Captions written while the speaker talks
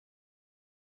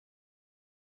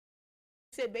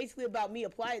said basically about me,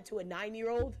 apply it to a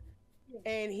 9-year-old,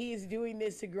 and he's doing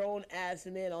this to grown ass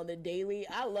men on the daily.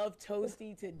 I love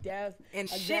Toasty to death. And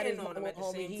That is shitting my on him little at the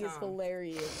homie. same He is time.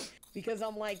 hilarious because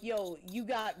I'm like, yo, you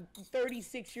got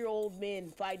 36-year-old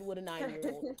men fighting with a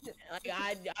 9-year-old.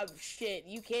 Like shit,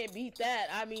 you can't beat that.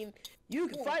 I mean, you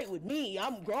can fight with me.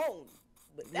 I'm grown,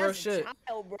 but Real that's a shit.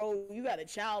 child, bro. You got a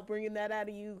child bringing that out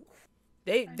of you.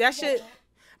 That shit.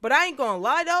 But I ain't gonna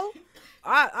lie though.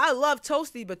 I love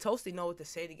Toasty, but Toasty know what to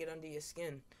say to get under your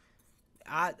skin.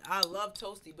 I love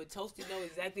Toasty, but Toasty know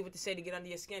exactly what to say to get under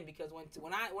your skin because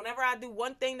whenever I do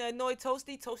one thing to annoy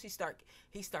Toasty, Toasty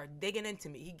start digging into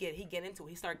me. He get into it.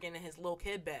 He start getting in his little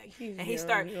kid bag, He's and he young.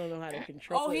 start. He don't know how to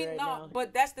control it right now.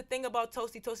 But that's the thing about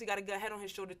Toasty. Toasty got a good head on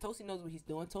his shoulder. Toasty knows what he's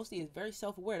doing. Toasty is very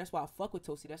self-aware. That's why I fuck with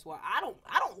Toasty. That's why I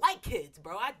don't like kids,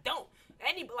 bro. I don't.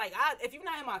 If you're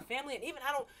not in my family, and even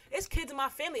it's kids in my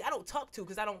family I don't talk to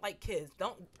because I don't like kids.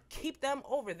 Don't keep them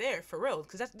over there for real,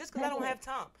 because that's just because I don't have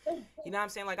time. You know what I'm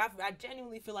saying? Like I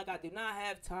genuinely feel like I do not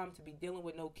have time to be dealing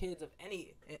with no kids of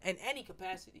any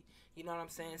capacity. You know what I'm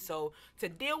saying? So to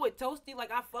deal with Toasty,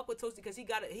 like I fuck with Toasty because he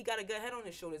got a good head on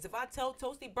his shoulders. If I tell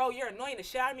Toasty, bro, you're annoying the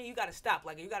shit out of me, you gotta stop.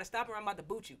 Like you gotta stop or I'm about to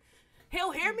boot you.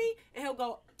 He'll hear me and he'll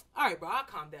go, all right, bro, I'll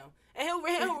calm down. And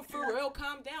he'll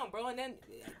calm down, bro, and then.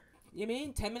 You know what I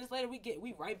mean? 10 minutes later,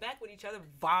 we right back with each other,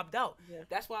 vibed out. Yeah.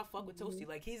 That's why I fuck with Toasty.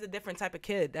 Like he's a different type of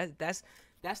kid.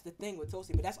 That's the thing with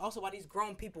Toasty. But that's also why these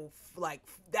grown people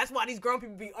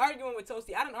be arguing with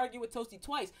Toasty. I didn't argue with Toasty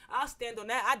twice. I'll stand on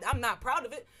that. I'm not proud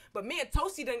of it. But me and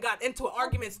Toasty done got into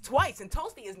arguments twice, and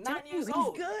Toasty is 9 years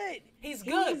old. He's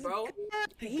good, bro.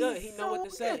 He's good. He know what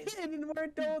to say. And we're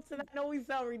adults, and I know we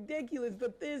sound ridiculous,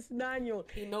 but this 9-year-old,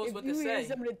 he knows what to say. If you hear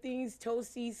some of the things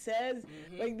Toasty says,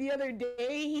 like the other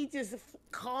day, he just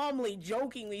calmly,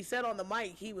 jokingly said on the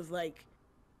mic, he was like,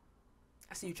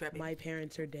 "I see you trapping. My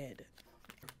parents are dead."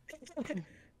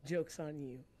 Joke's on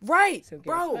you. Right, so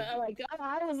bro.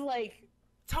 I was like,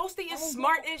 Toasty is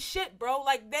smart as shit, bro.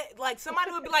 Like that. Like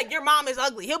somebody would be like, "Your mom is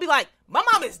ugly." He'll be like, "My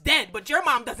mom is dead, but your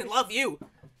mom doesn't love you."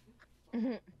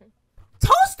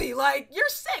 Toasty, like you're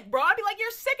sick, bro. I'd be like,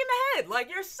 "You're sick in the head. Like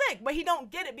you're sick," but he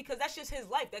don't get it because that's just his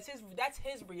life. That's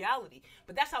his reality.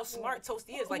 But that's how smart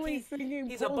Toasty is. Like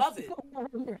he's above it,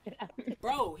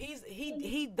 bro.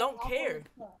 He don't care,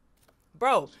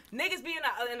 bro. Niggas be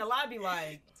in the lobby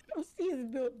like. Toasty is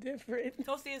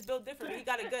built different. He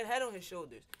got a good head on his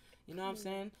shoulders. You know what I'm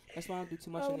saying? That's why I don't do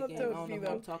too much in the game. I don't know who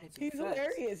I'm talking to. He's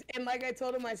hilarious. And like I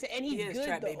told him, I said, and he's good,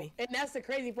 though. Baby. And that's the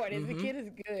crazy part, is the kid is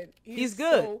good. He's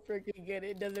good. So freaking good.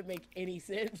 It doesn't make any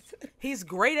sense. He's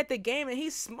great at the game, and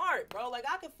he's smart, bro. Like,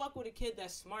 I can fuck with a kid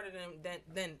that's smarter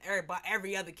than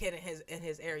every other kid in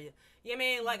his area. You know what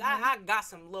I mean? Like, I got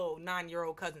some little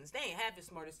 9-year-old cousins. They ain't half as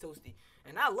smart as Toasty.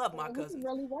 And I love my cousins.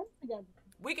 Really work together.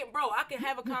 I can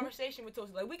have a conversation with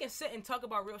Toasty. Like, we can sit and talk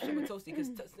about real shit with Toasty, because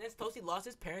since Toasty lost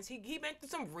his parents, he been through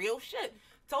some real shit.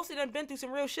 Toasty done been through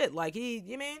some real shit. Like, you know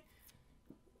what I mean?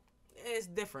 It's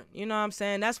different. You know what I'm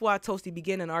saying? That's why Toasty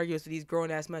begin and argues with these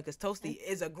grown-ass men, because Toasty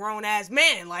is a grown-ass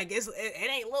man. Like, it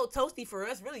ain't little Toasty for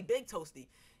us, really big Toasty.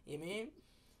 You know what I mean?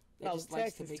 It just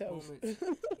likes to make moments.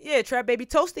 Yeah, Trap Baby.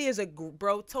 Toasty is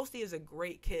a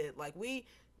great kid. Like,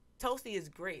 Toasty is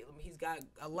great. I mean, he's got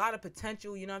a lot of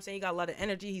potential, you know what I'm saying? He got a lot of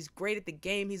energy. He's great at the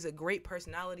game. He's a great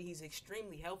personality. He's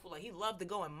extremely helpful. Like, he loved to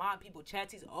go and mod people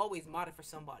chats. He's always modded for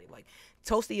somebody. Like,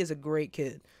 Toasty is a great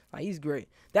kid. Like, he's great.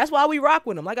 That's why we rock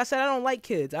with him. Like I said, I don't like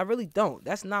kids. I really don't.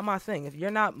 That's not my thing. If you're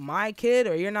not my kid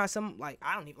or you're not some, like,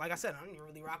 I don't even, like I said, I don't even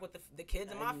really rock with the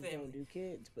kids in my family. I don't do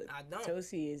kids, but I don't.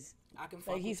 Toasty is... I can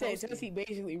fuck like he said, Toasty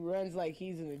basically runs like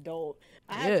he's an adult.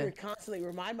 I Yeah. have to constantly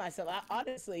remind myself. I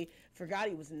honestly forgot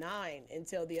he was 9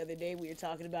 until the other day we were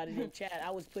talking about it in chat.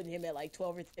 I was putting him at like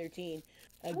 12 or 13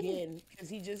 again because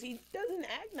he doesn't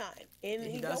act 9 and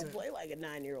he don't play like a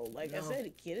 9-year-old. Like I said, the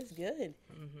kid is good.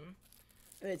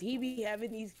 But he be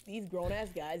having these grown ass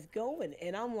guys going,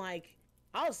 and I'm like,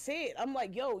 I'll say it. I'm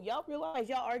like, yo, y'all realize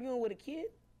y'all arguing with a kid?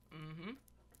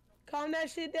 Calm that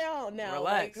shit down now.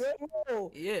 Relax. Like,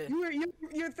 whoa. Yeah.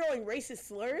 You're throwing racist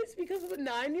slurs because of a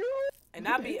 9-year-old? And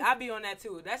I be on that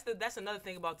too. That's another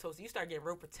thing about Toasty. You start getting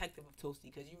real protective of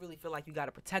Toasty because you really feel like you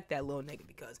gotta protect that little nigga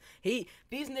because these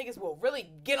niggas will really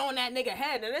get on that nigga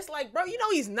head. And it's like, bro, you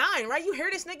know he's 9, right? You hear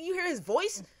this nigga, you hear his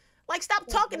voice? Like, stop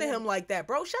talking to him like that,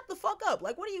 bro. Shut the fuck up.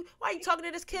 Like, why are you talking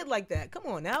to this kid like that? Come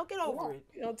on now, get over it.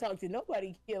 You don't talk to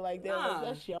nobody kid like that. Nah. Like,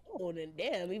 that's your own. And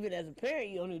damn, even as a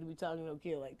parent, you don't need to be talking to no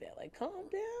kid like that. Like, calm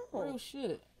down. Real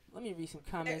shit. Let me read some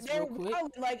comments real quick.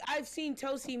 Like, I've seen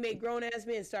Toasty make grown-ass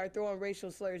men start throwing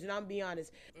racial slurs, and I'm be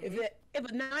honest, if a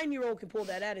 9-year-old can pull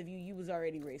that out of you, you was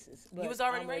already racist. But You was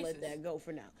already I'm gonna racist. let that go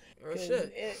for now. Real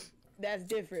shit. that's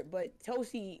different. But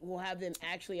Toasty will have them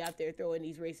actually out there throwing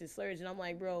these racist slurs, and I'm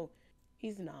like, bro,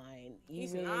 he's 9.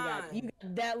 He's really 9. You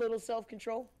got that little self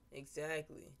control.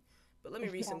 Exactly. But let me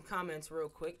read some comments real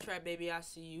quick. Trap Baby, I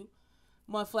see you.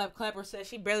 Mudflap Clapper says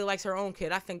she barely likes her own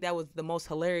kid. I think that was the most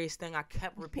hilarious thing I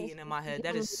kept repeating in my head.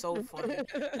 That is so funny.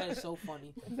 That is so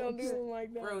funny. Don't do it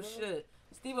like that. Real bro. shit.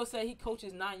 Steve-O said he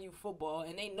coaches 9U football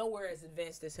and they nowhere as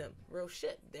advanced as him. Real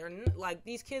shit. They're like,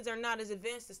 these kids are not as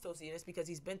advanced as Toasty, and it's because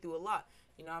he's been through a lot.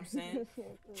 You know what I'm saying?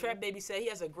 Trap Baby said he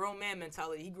has a grown man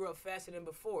mentality. He grew up faster than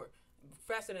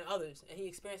faster than others, and he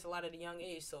experienced a lot at a young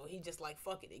age, so he just like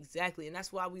fuck it. Exactly. And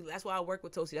that's why I work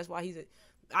with Toasty. That's why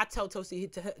I tell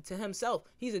Toasty to himself,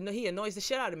 he annoys the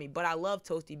shit out of me, but I love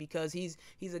Toasty because he's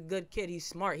a good kid. He's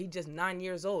smart. He's just 9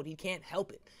 years old. He can't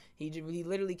help it. He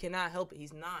literally cannot help it.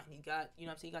 He's 9. He got, you know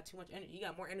what I'm saying, he got too much energy. He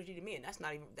got more energy than me, and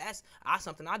that's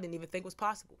something I didn't even think was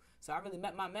possible. So I really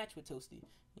met my match with Toasty.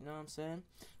 You know what I'm saying?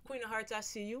 Queen of Hearts, I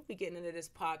see you. We getting into this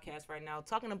podcast right now,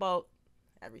 talking about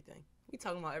everything. We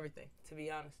talking about everything, to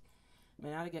be honest.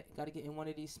 Man, I gotta get in one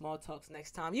of these small talks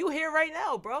next time. You here right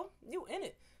now, bro. You in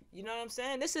it. You know what I'm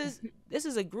saying? This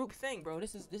is a group thing, bro.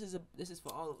 This is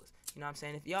for all of us. You know what I'm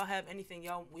saying? If y'all have anything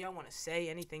y'all want to say,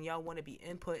 anything y'all want to be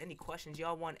input, any questions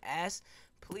y'all want to ask,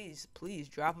 please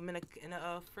drop them in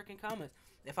a freaking comments.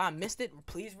 If I missed it,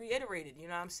 please reiterate it. You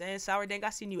know what I'm saying? Sour Dank, I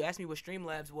seen you ask me what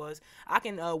Streamlabs was. I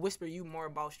can whisper you more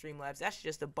about Streamlabs. That's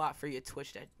just a bot for your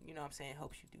Twitch that, you know what I'm saying,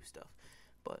 helps you do stuff.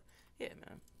 But yeah,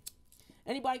 man.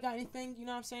 Anybody got anything, you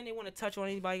know what I'm saying, they want to touch on?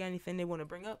 Anybody got anything they want to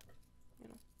bring up? You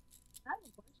know. I have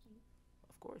a question.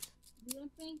 Of course. Do you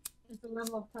think it's a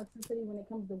level of toxicity when it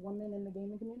comes to women in the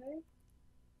gaming community?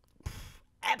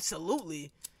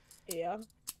 Absolutely. Yeah.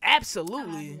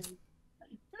 Absolutely.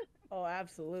 Oh,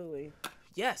 absolutely.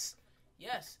 Yes.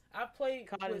 I played.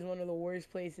 COD is one of the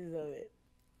worst places of it,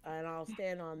 and I'll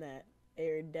stand on that.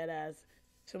 They're dead ass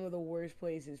some of the worst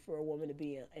places for a woman to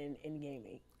be in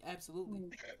gaming.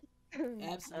 Absolutely.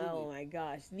 Absolutely. Oh my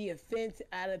gosh, the offense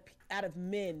out of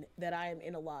men that I am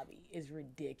in a lobby is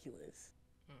ridiculous.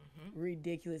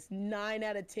 Ridiculous. 9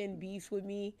 out of 10 beefs with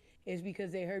me is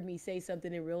because they heard me say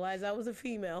something and realized I was a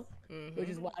female, which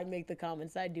is why I make the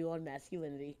comments I do on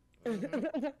masculinity.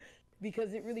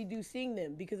 Because it really do sting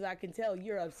them, because I can tell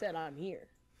you're upset I'm here.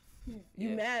 You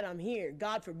mad I'm here.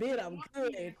 God forbid I'm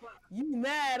good. You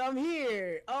mad I'm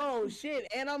here. Oh shit,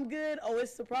 and I'm good. Oh,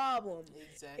 it's the problem.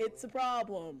 Exactly. It's a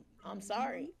problem. I'm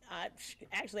sorry. I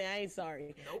ain't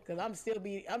sorry. Nope. Cause I'm still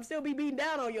be beating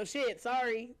down on your shit.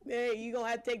 Sorry. Hey, you gonna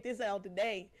have to take this out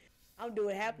today. I'm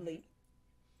doing happily.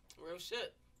 Real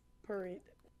shit. Period.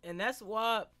 And that's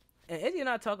why, and Izzy and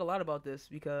I talk a lot about this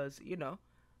because, you know,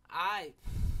 I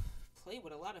play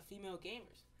with a lot of female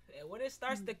gamers, and when it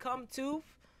starts to come to,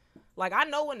 like, I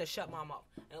know when to shut my mouth,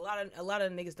 and a lot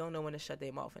of niggas don't know when to shut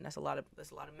their mouth, and that's a lot of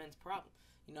men's problem.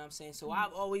 You know what I'm saying? So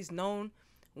I've always known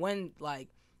when, like,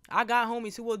 I got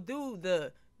homies who will do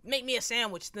the make me a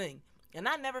sandwich thing, and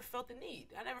I never felt the need.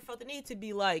 I never felt the need to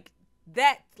be like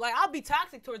that. Like, I'll be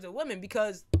toxic towards a woman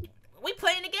because we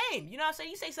playing the game. You know what I'm saying?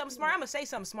 You say something smart, I'm gonna say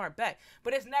something smart back.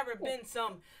 But it's never been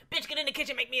some bitch get in the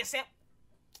kitchen, make me a sandwich.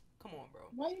 Come on, bro.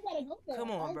 Why you gotta go there?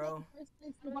 Come on, bro.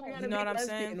 You know what I'm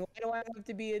saying? Why do I have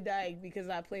to be a dyke because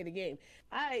I play the game?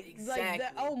 Exactly. Like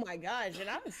that. Oh my gosh! And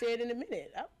I'm gonna say it in a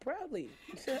minute. I'm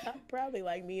probably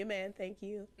like me, a man. Thank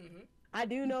you. I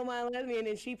do know my lesbian,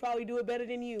 and she probably do it better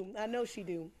than you. I know she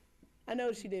do.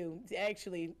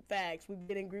 Actually, facts. We've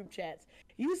been in group chats.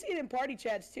 You see it in party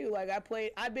chats too. Like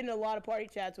I've been in a lot of party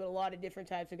chats with a lot of different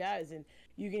types of guys, and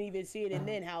you can even see it in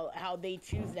then how they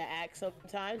choose to act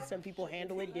sometimes. Some people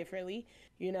handle it differently,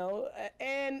 you know.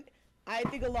 And I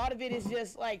think a lot of it is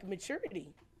just like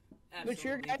maturity. Absolutely.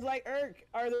 Mature guys like Irk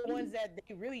are the ones that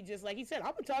they really just, like he said,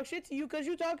 I'm gonna talk shit to you because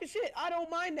you talking shit. I don't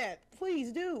mind that.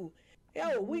 Please do.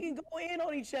 Yo, we can go in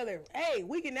on each other. Hey,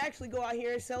 we can actually go out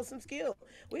here and sell some skill.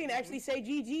 We can actually say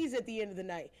GGs at the end of the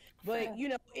night. But, you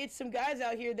know, it's some guys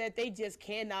out here that they just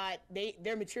cannot,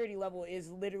 their maturity level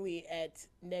is literally at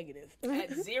negative.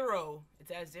 At zero.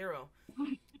 It's at zero.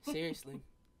 Seriously.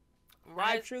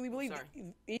 I truly believe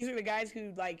these are the guys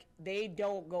who, like, they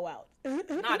don't go out.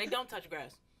 Nah, they don't touch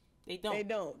grass. They don't. They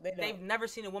don't. They've never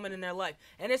seen a woman in their life.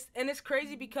 And it's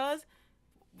crazy because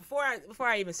before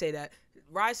I even say that,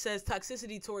 Rise says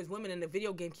toxicity towards women in the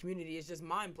video game community is just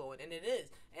mind-blowing, and it is.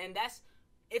 And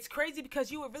it's crazy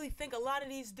because you would really think a lot of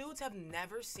these dudes have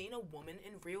never seen a woman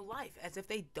in real life, as if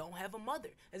they don't have a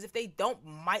mother, as if they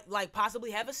might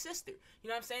possibly have a sister. You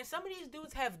know what I'm saying? Some of these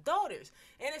dudes have daughters,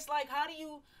 and it's like, how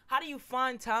do you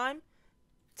find time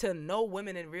to know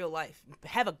women in real life,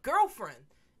 have a girlfriend,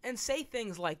 and say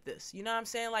things like this. You know what I'm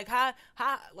saying? Like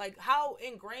how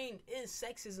ingrained is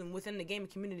sexism within the gaming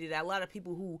community that a lot of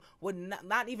people who would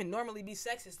not even normally be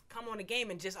sexist come on the game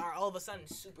and just are all of a sudden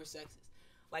super sexist.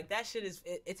 Like that shit is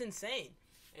it's insane.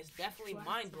 It's definitely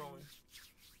mind blowing.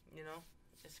 You know,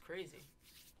 it's crazy.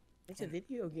 It's a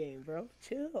video game, bro.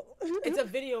 Chill. It's a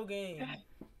video game.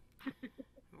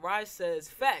 Rise says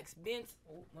facts.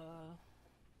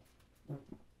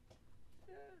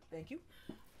 Thank you.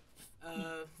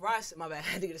 Rise, my bad, I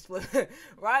had to get a split.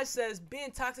 Rise says being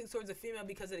toxic towards a female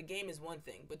because of the game is one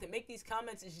thing, but to make these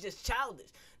comments is just childish.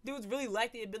 Dudes really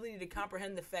lack the ability to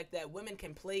comprehend the fact that women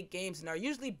can play games and are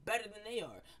usually better than they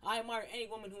are. I admire any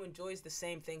woman who enjoys the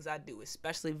same things I do,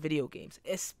 especially video games.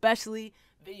 Especially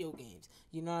video games.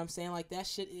 You know what I'm saying? Like that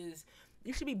shit is.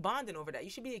 You should be bonding over that. You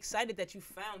should be excited that you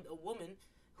found a woman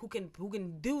who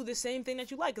can do the same thing that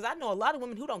you like. Because I know a lot of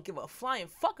women who don't give a flying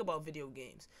fuck about video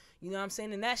games. You know what I'm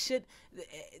saying? And that shit,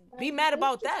 be mad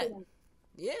about that.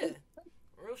 Yeah,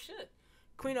 real shit.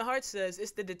 Queen of Hearts says,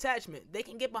 it's the detachment. They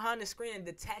can get behind the screen and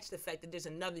detach the fact that there's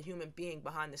another human being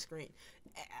behind the screen.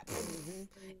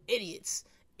 Idiots.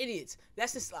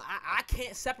 That's just, I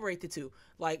can't separate the two.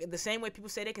 Like, the same way people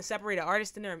say they can separate an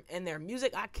artist and their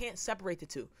music, I can't separate the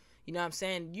two. You know what I'm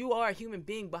saying? You are a human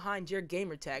being behind your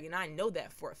gamer tag, and I know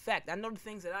that for a fact. I know the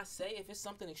things that I say. If it's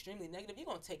something extremely negative, you're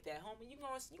going to take that home, and you're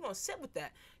gonna sit with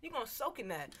that. You're going to soak in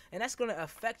that, and that's going to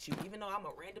affect you. Even though I'm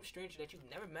a random stranger that you've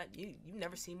never met, you've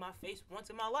never seen my face once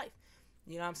in my life.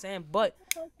 You know what I'm saying? But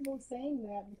comfortable saying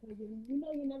that because you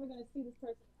know you're never going to see this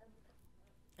person ever.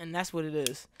 And that's what it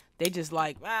is. They just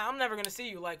like, I'm never going to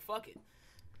see you. Like, fuck it.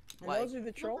 And like, those are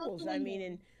the trolls. I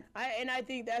mean, I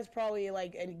think that's probably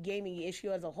like a gaming issue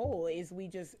as a whole is we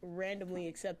just randomly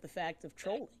accept the fact of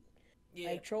trolling.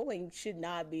 Yeah. Like trolling should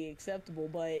not be acceptable,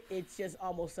 but it's just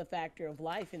almost a factor of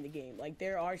life in the game. Like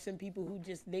there are some people who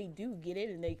just they do get in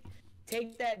and they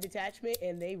take that detachment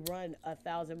and they run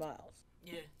 1,000 miles.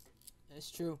 Yeah, that's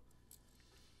true.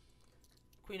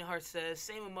 Queen of Hearts says,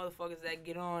 same with motherfuckers that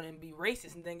get on and be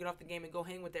racist and then get off the game and go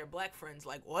hang with their black friends.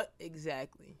 Like, what?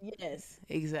 Exactly. Yes.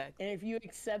 Exactly. And if you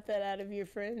accept that out of your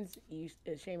friends,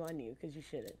 shame on you, because you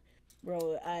shouldn't.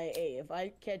 Bro, if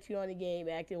I catch you on the game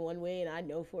acting one way and I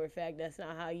know for a fact that's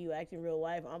not how you act in real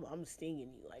life, I'm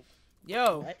stinging you. Like,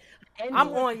 yo, I'm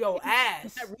on your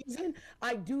ass. For that reason,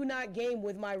 I do not game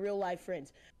with my real life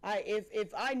friends.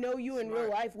 If I know you in real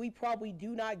life, we probably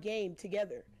do not game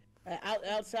together.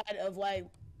 Outside of like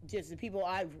just the people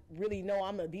I really know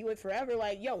I'm gonna be with forever,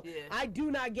 like yeah. I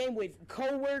do not game with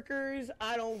coworkers.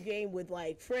 I don't game with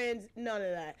like friends. None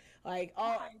of that. Like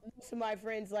most of my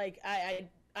friends, like I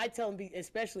tell them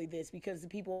especially this because the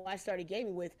people I started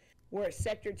gaming with were a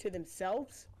sector to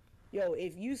themselves. Yo,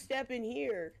 if you step in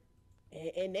here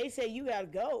and they say you gotta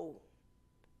go,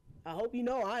 I hope you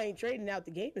know I ain't trading out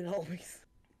the gaming homies.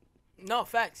 No,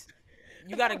 facts.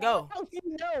 You gotta go. I hope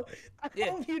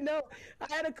you know.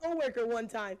 I had a coworker one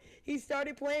time. He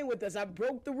started playing with us. I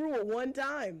broke the rule one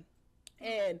time.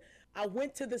 And I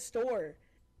went to the store.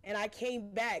 And I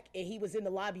came back. And he was in the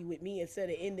lobby with me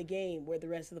instead of in the game where the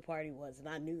rest of the party was. And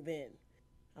I knew then.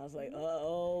 I was like,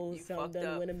 something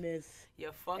done went amiss.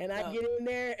 You fucked up. And I get in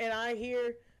there and I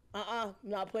hear, I'm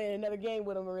not playing another game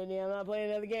with him already. I'm not playing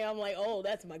another game. I'm like,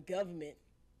 that's my government.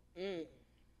 Yeah.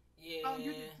 Tell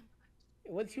me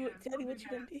what you done did, bro. What you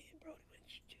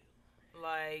do?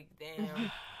 Like,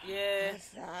 damn. Yeah.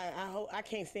 I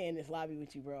can't stay in this lobby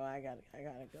with you, bro. I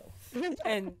gotta go.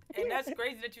 and that's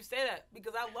crazy that you say that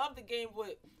because I love the game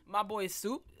with my boy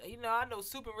Soup. You know, I know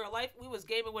Soup in real life. We was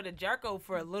gaming with a Jarko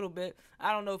for a little bit.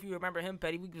 I don't know if you remember him,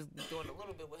 Petty. We was doing a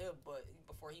little bit with him, but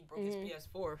before he broke his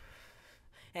PS4,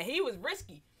 and he was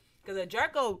risky because a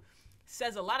Jarko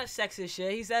says a lot of sexist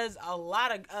shit. He says a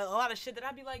lot of shit that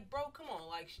I'd be like, bro, come on,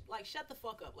 like shut the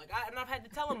fuck up. Like I've had to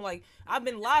tell him, like, I've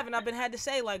been live and I've been had to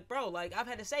say, like, bro, like I've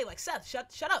had to say, like, Seth,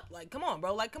 shut up, like, come on,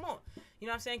 bro, like, come on. You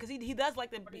know what I'm saying? Because he does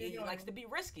like he likes to be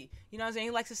risky. You know what I'm saying?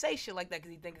 He likes to say shit like that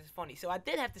because he thinks it's funny. So I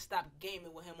did have to stop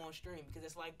gaming with him on stream because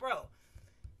it's like, bro,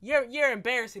 you're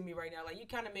embarrassing me right now. Like, you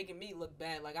kind of making me look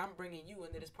bad. Like, I'm bringing you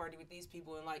into this party with these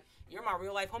people, and like, you're my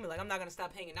real life homie. Like, I'm not gonna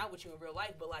stop hanging out with you in real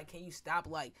life, but like, can you stop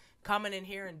like coming in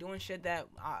here and doing shit that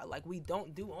like we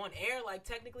don't do on air? Like,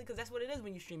 technically, because that's what it is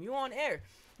when you stream. You on air.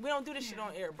 We don't do this shit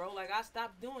on air, bro. Like, I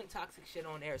stopped doing toxic shit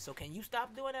on air. So can you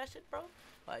stop doing that shit, bro?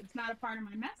 Like, it's not a part of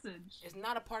my message. It's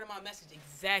not a part of my message.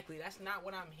 Exactly. That's not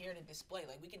what I'm here to display.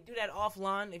 Like, we can do that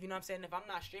offline. If you know what I'm saying. If I'm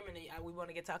not streaming and we want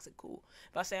to get toxic, cool.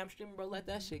 If I say I'm streaming, bro, let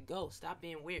that shit go. Stop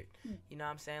being weird. You know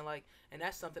what I'm saying? Like, and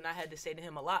that's something I had to say to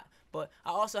him a lot. But I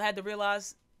also had to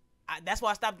realize That's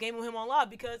why I stopped gaming with him on live,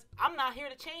 because I'm not here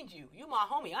to change you. You my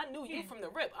homie. I knew you from the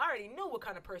rip. I already knew what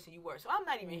kind of person you were. So I'm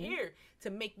not even here to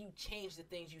make you change the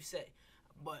things you say.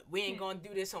 But we ain't going to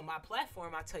do this on my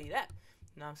platform, I tell you that.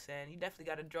 You know what I'm saying? You definitely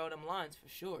got to draw them lines for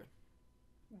sure.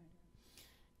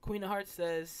 Queen of Hearts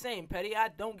says, same, Petty. I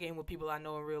don't game with people I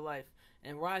know in real life.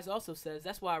 And Rise also says,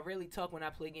 that's why I rarely talk when I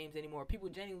play games anymore. People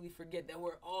genuinely forget that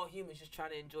we're all humans just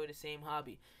trying to enjoy the same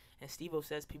hobby. And Steve-O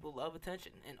says people love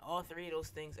attention. And all three of those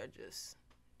things are just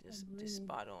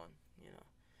spot on, you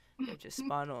know. They're just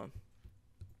spot on.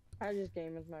 I just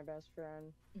game with my best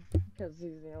friend because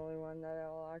he's the only one that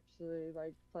I'll actually,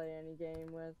 like, play any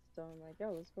game with. So I'm like,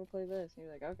 yo, let's go play this. And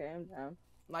he's like, okay, I'm down.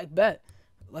 Like, bet.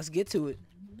 Let's get to it.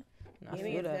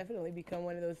 Gaming has definitely become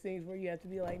one of those things where you have to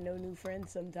be like no new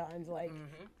friends sometimes. Like,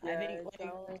 Yeah, I think it's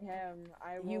like, only him.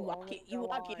 you lock it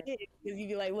in because you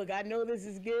be like, look, I know this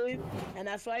is good, and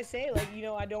that's why I say, like, you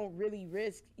know, I don't really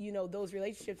risk, you know, those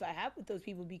relationships I have with those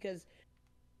people, because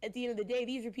at the end of the day,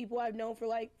 these are people I've known for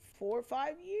like 4 or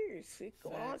 5 years,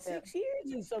 going on 6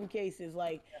 years in some cases.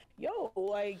 Like, yo,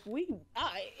 like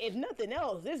if nothing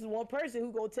else, this is one person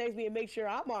who gonna text me and make sure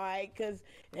I'm alright, because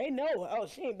they know, oh,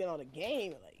 she ain't been on a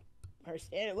game. Like, her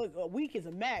standard, look, a week is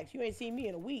a max. You ain't seen me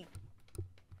in a week.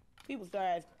 People start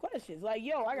asking questions like,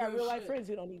 yo, I got real life friends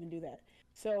who don't even do that.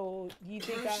 So you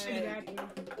think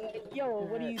yo,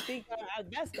 what do you think?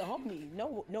 That's the homie.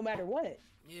 No matter what.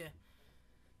 Yeah.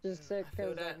 Just sick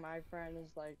because like my friend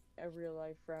is like a real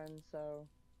life friend, so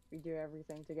we do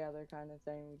everything together, kind of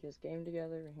thing. We just game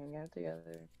together, we hang out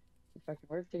together, we fucking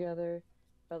work together.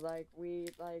 But like we're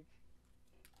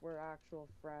actual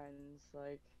friends.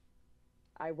 Like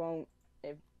I won't,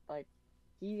 if like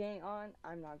he ain't on,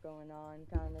 I'm not going on,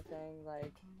 kind of thing.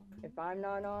 Like if I'm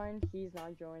not on, he's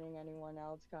not joining anyone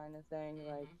else, kind of thing.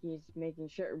 Like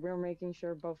we're making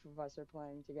sure both of us are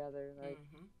playing together. Like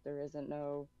there isn't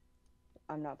no,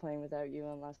 I'm not playing without you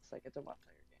unless like it's a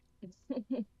one-player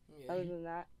game. Other than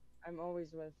that, I'm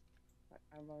always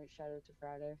shout out to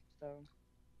Friday, so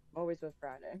I'm always with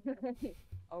Friday.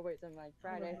 Always, I'm like,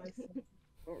 Friday,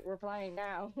 we're playing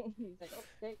now. He's like,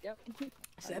 okay, yep. I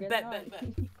said, bet.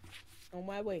 On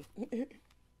my way. Queen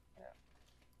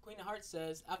of Hearts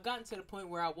says, I've gotten to the point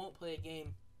where I won't play a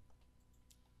game.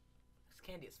 This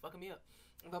candy is fucking me up.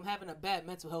 If I'm having a bad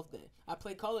mental health day. I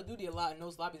play Call of Duty a lot, and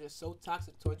those lobbies are so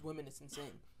toxic towards women, it's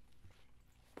insane.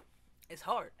 It's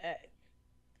hard.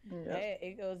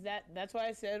 It goes that's why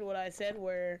I said what I said,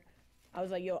 where I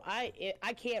was like, yo, I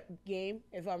can't game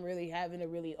if I'm really having a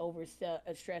really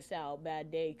stressed out bad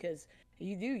day, because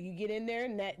you get in there,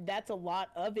 and that's a lot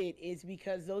of it is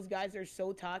because those guys are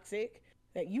so toxic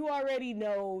that you already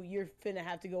know you're finna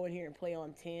have to go in here and play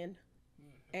on 10.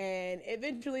 And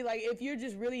eventually, like, if you're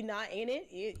just really not in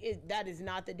it, that is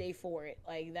not the day for it.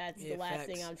 Like, that's the last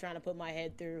thing I'm trying to put my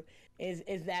head through is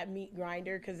that meat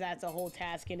grinder, because that's a whole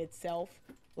task in itself.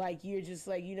 Like, you're just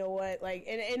like, you know what? Like,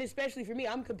 and especially for me,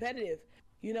 I'm competitive.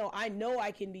 You know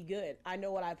I can be good. I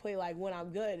know what I play like when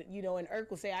I'm good. You know, and Urk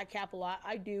will say I cap a lot.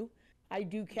 I do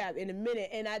cap in a minute,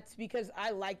 and that's because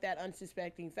I like that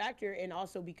unsuspecting factor, and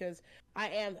also because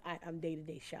I'm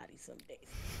day-to-day shoddy some days.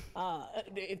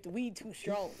 If the weed too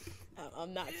strong,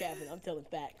 I'm not capping. I'm telling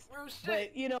facts.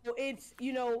 But you know, it's,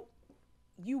 you know,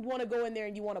 you want to go in there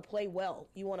and you want to play well.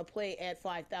 You want to play at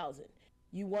 5,000.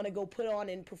 You want to go put on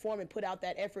and perform and put out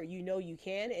that effort. You know you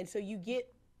can, and so you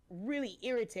get really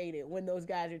irritated when those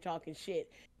guys are talking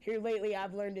shit. Here lately,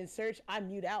 I've learned in search, I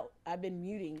mute out. I've been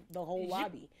muting the whole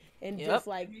lobby. And just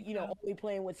like, you know, only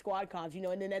playing with squad comms, you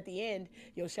know, and then at the end,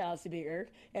 yo, shout outs to Big Irk.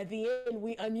 At the end,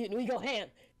 we unmute and we go ham.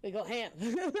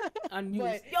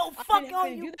 Unmute. Yo, fuck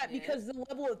on you. Do that because the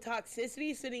level of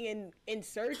toxicity sitting in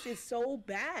search is so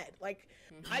bad. Like,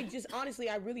 I just, honestly,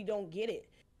 I really don't get it.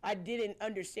 I didn't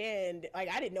understand, like,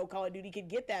 I didn't know Call of Duty could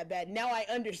get that bad. Now I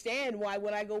understand why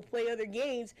when I go play other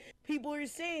games, people are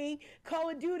saying Call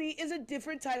of Duty is a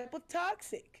different type of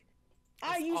toxic.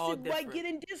 I used to like get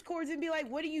in Discords and be like,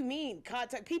 what do you mean?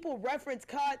 People reference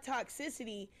COD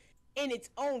toxicity in its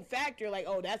own factor, like,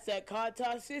 oh, that's that COD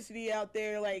toxicity out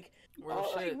there, like,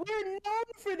 like, we're known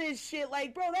for this shit,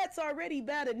 like, bro, that's already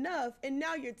bad enough, and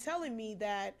now you're telling me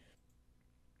that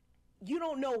you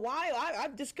don't know why.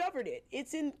 I've discovered it.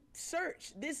 It's in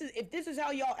search. If this is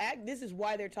how y'all act, this is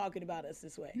why they're talking about us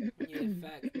this way. Yeah,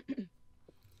 fact.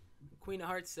 Queen of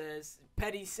Hearts says,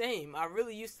 Petty, same. I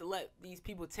really used to let these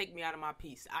people take me out of my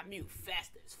peace. I mute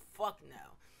fast as fuck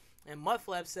now. And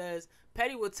Mudflap says,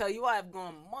 Petty will tell you I have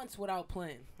gone months without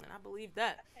playing. And I believe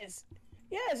that.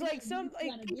 Yes, like some,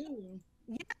 like,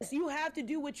 yes, you have to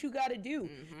do what you gotta do.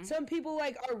 Some people,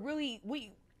 like, are really,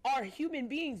 are human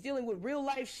beings dealing with real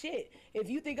life shit. If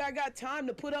you think I got time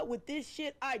to put up with this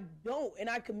shit, I don't. And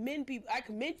I commend people. I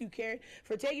commend you, Karen,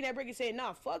 for taking that break and saying,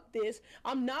 "Nah, fuck this.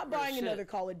 I'm not buying another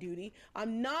Call of Duty.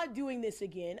 I'm not doing this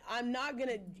again. I'm not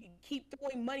gonna keep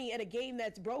throwing money at a game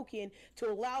that's broken to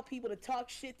allow people to talk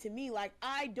shit to me like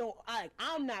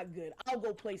I'm not good. I'll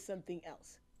go play something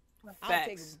else. I'll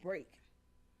take a break."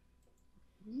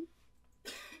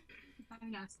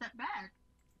 You gotta step back.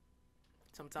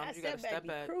 Sometimes you gotta step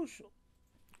back. Crucial.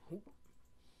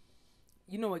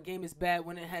 You know a game is bad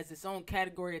when it has its own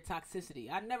category of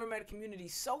toxicity. I've never met a community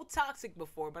so toxic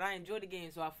before, but I enjoy the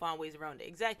game, so I find ways around it.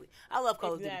 Exactly. I love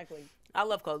Call of Duty. I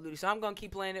love Call of Duty, so I'm gonna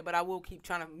keep playing it, but I will keep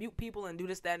trying to mute people and do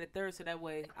this, that, and the third, so that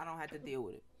way I don't have to deal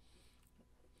with it.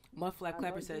 Mudflap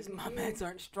Clapper says, "My meds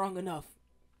aren't strong enough."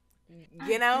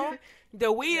 You know,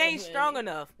 the weed ain't strong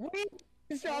enough. Weed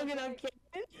strong enough,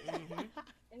 Mm-hmm.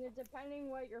 And it depending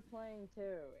what you're playing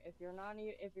too. If you're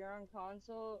on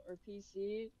console or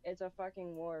PC, it's a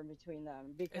fucking war between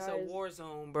them. Because It's a war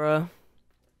zone, bruh.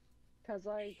 Cause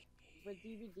like with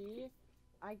DVD,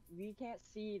 we can't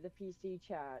see the PC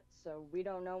chat, so we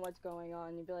don't know what's going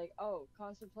on. You'd be like, "Oh,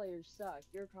 console players suck.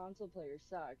 Your console players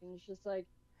suck," and it's just like,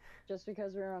 just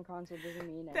because we're on console doesn't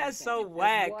mean anything. That's so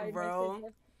whack,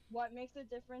 bro. What makes the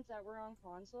difference that we're on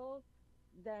console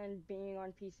than being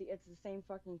on PC? It's the same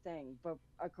fucking thing, but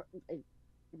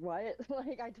what?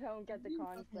 Like, I don't get the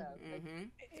concept. Mm-hmm.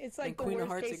 It's like the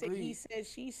worst case that he said,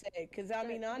 she said. Because, I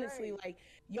mean, honestly, like,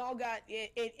 y'all got,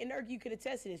 and Eric, you could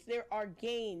attest to this, there are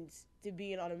gains to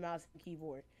being on a mouse and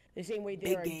keyboard. The same way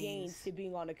there are gains to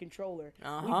being on a controller.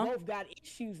 We both got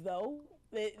issues, though.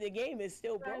 The game is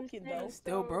still broken, though.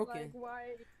 Still broken.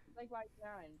 Like why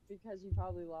none? Because you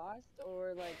probably lost,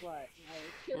 or like what?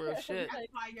 Like, real shit. That's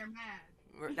why you're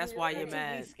mad. That's why you're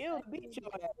mad. Skill to beat you.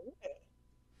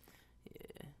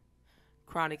 Yeah.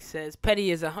 Chronic says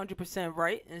Petty is 100%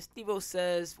 right, and Steve-O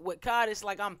says with COD it's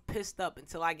like I'm pissed up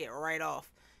until I get right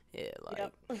off. Yeah,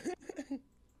 like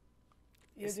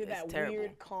you do that terrible.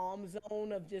 Weird calm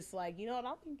zone of just like, you know what,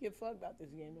 I don't give a fuck about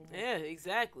this game no more. Yeah,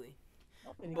 exactly.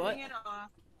 But it off.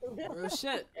 Real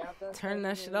shit. Turn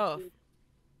that shit off.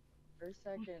 Per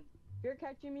second. If you're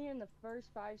catching me in the first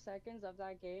 5 seconds of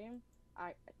that game,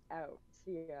 I out.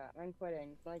 See ya. I'm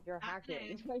quitting. Like, you're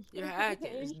hacking. You're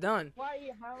hacking. It's done. How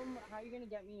are you gonna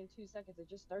get me in 2 seconds? I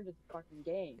just started the fucking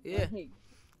game. Yeah. Like,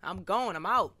 I'm going. I'm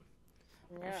out.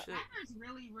 yeah. Hackers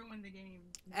really ruin the game.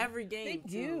 Every game. they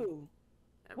do.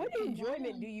 What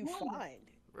enjoyment do you find?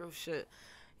 Real shit.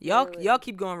 Y'all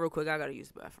keep going real quick. I gotta use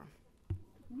the bathroom.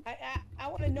 I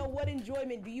want to know, what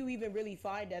enjoyment do you even really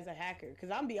find as a hacker?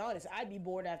 Because I'm be honest, I'd be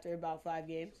bored after about 5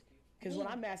 games. Because when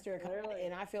I master a COD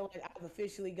and I feel like I've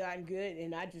officially gotten good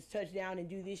and I just touch down and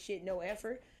do this shit no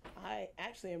effort, I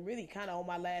actually am really kind of on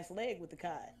my last leg with the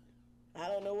COD. I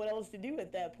don't know what else to do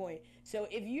at that point. So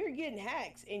if you're getting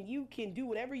hacks and you can do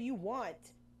whatever you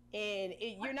want and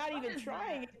you're not even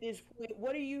trying at this point,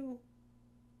 what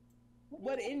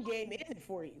end game is it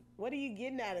for you? What are you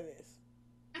getting out of this?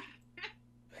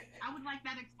 I would like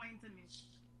that explained to me.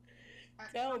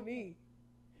 Tell me.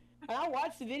 And I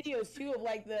watched the videos too of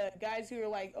like the guys who are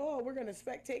like, "Oh, we're gonna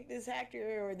spectate this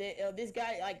hacker or this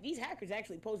guy." Like, these hackers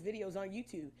actually post videos on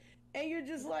YouTube, and you're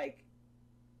just like,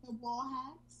 the wall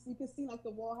hacks. You can see like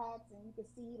the wall hacks, and you can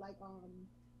see like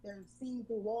they're seeing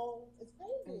the walls. It's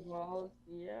crazy. Walls.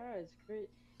 Yeah, it's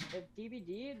great. At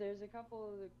DVD, there's a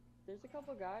couple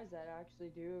guys that actually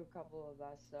do a couple of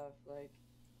that stuff, like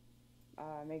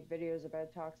make videos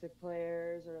about toxic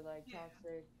players or like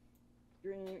toxic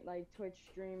Twitch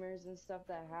streamers and stuff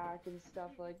that hack and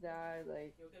stuff like that.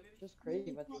 Like, just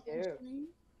crazy what they do.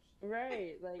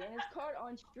 Right, like, and it's caught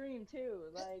on stream too.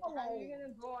 Like, how are you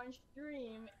gonna go on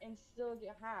stream and still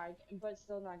get hacked but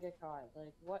still not get caught?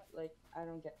 Like, what? Like, I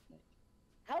don't get. Like,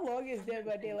 how long has Dead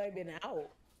by Daylight been out?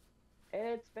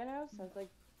 It's been out since like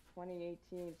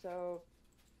 2018. So,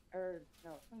 or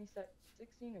no,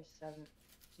 2016 or 7.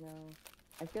 No,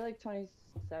 I feel like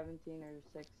 2017 or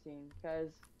 16, because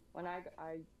when I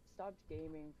stopped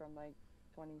gaming from like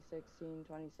 2016,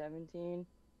 2017,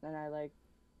 then I like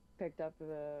picked up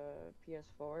a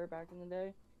PS4 back in the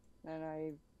day, and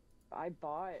I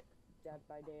bought Dead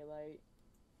by Daylight,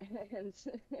 and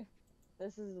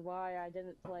this is why I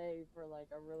didn't play for like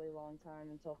a really long time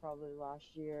until probably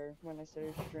last year when I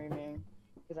started streaming.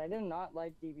 Because I did not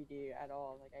like DVD at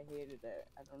all. Like, I hated it.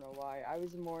 I don't know why. I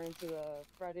was more into the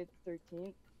Friday the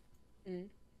 13th.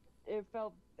 It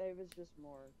was just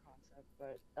more concept,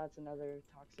 but that's another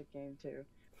toxic game too.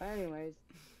 But anyways,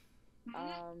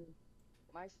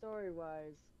 my story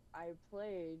was, I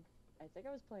think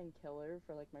I was playing Killer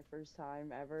for like my first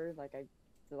time ever. Like, I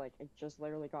like, I just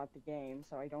literally got the game,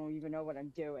 so I don't even know what I'm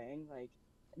doing. Like,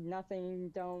 nothing,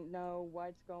 don't know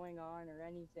what's going on or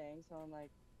anything. So I'm like,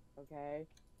 okay.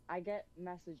 I get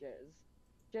messages.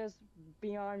 Just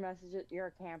beyond messages, you're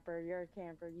a camper,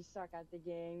 you suck at the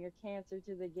game, you're cancer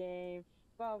to the game,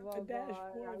 blah, blah, blah.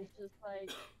 And I was just like,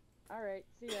 all right,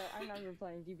 see ya. I'm never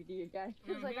playing DBD again.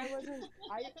 Because, like,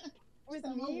 with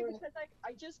me, because, like,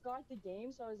 I just got the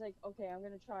game, so I was like, okay, I'm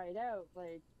going to try it out.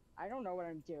 Like, I don't know what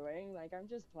I'm doing. Like, I'm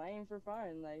just playing for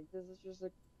fun. Like, this is just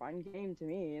a fun game to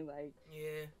me. Like,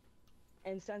 yeah.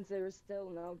 And since there was still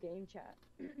no game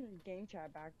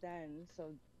chat back then,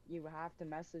 so you have to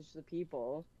message the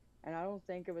people. And I don't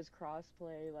think it was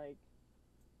crossplay, like,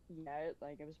 yet.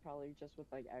 Like, it was probably just with,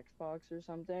 like, Xbox or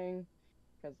something.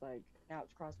 Because, like, now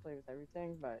it's crossplay with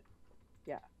everything. But,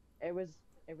 yeah, it was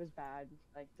bad.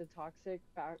 Like, the toxic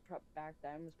back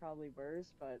then was probably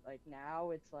worse. But, like, now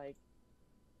it's, like,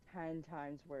 10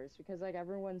 times worse. Because, like,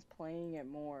 everyone's playing it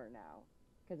more now.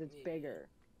 Because it's bigger.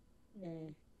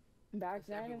 And back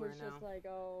then, it was just like,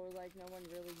 oh, like, no one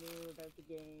really knew about the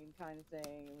game kind of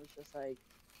thing. It was just like,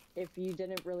 if you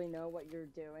didn't really know what you're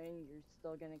doing, you're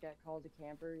still gonna get called a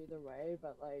camper either way,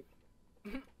 but, like...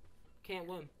 Can't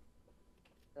win.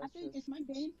 I think if my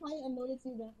gameplay annoys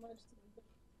you that much,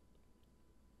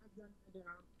 I've done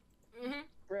my job.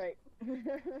 Right.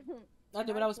 I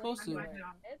did what I was supposed to.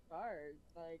 It's hard.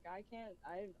 Like,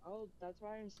 that's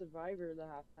why I'm Survivor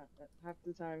half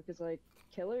the time, because, like,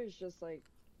 Killer is just, like,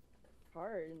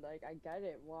 hard. Like, I get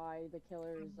it why the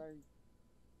killers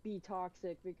be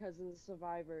toxic, because of the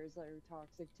survivors that are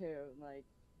toxic too. Like,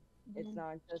 it's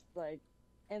not just like,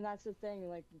 and that's the thing,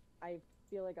 like, I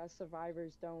feel like us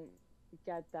survivors don't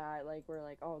get that. Like, we're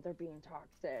like, oh, they're being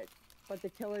toxic, but the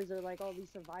killers are like, oh, these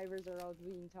survivors are all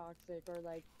being toxic, or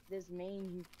like this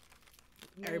main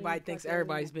everybody thinks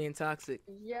everybody's being toxic.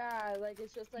 Yeah, like,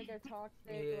 it's just like a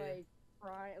toxic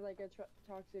like a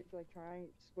toxic, like, trying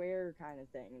square kind of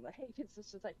thing. Like, it's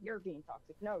just like, you're being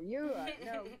toxic. No, you are.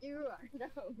 No, you are.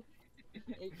 No.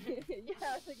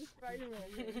 Yeah, it's like a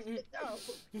Spider-Man. No.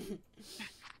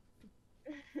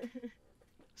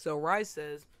 So Rise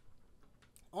says,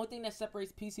 only thing that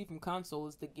separates PC from console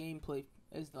is the gameplay,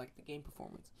 is like the game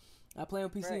performance. I play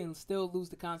on PC and still lose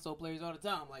to console players all the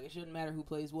time. Like, it shouldn't matter who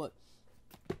plays what.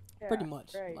 Yeah, pretty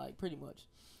much. Right. Like, pretty much.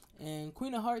 And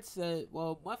Queen of Hearts said,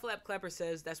 well, one Flap Clapper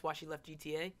says that's why she left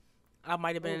GTA. I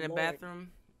might have been in the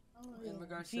bathroom in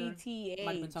regards to GTA.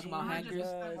 Might have been talking about hackers.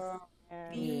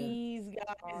 These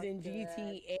guys in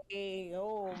GTA,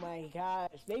 oh my gosh,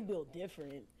 they build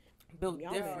different. Built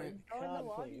different. Oh, in the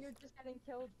lobby, you're just getting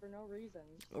killed for no reason.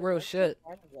 Real shit.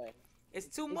 It's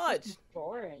too much.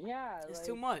 Boring. Yeah. It's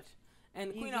too much.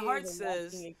 And Queen of Hearts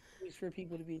says, excuse for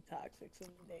people to be toxic some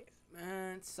days.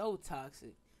 Man, it's so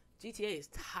toxic. GTA is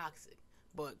toxic.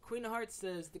 But Queen of Hearts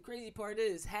says the crazy part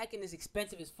is hacking is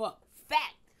expensive as fuck.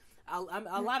 Fact. A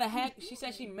lot of hackers. She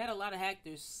said she met a lot of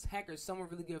hackers. Some were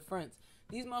really good friends.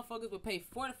 These motherfuckers would pay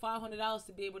 $400 to $500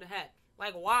 to be able to hack.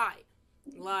 Like, why?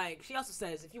 Like, she also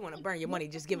says, if you want to burn your money,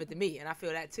 just give it to me, and I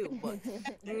feel that too. But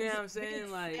you know what I'm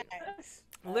saying? Like,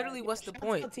 literally, what's the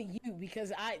point? Out to you,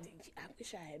 because I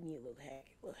wish I had me a little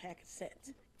hacker set.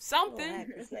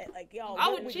 Something. Like, y'all, I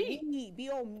would cheat. Be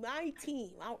on my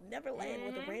team. I'll never land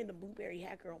with a random blueberry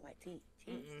hacker on my team.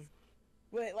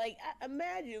 But like,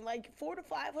 imagine like $400 to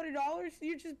 $500.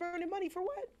 You're just burning money for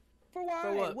what? For why?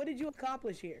 For what? What did you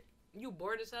accomplish here? You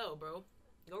bored as hell, bro.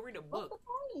 Go read a book.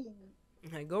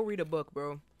 Like, go read a book,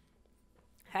 bro.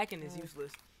 Hacking is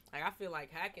useless. Like, I feel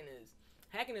like hacking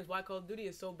is why Call of Duty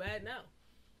is so bad now.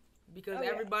 Because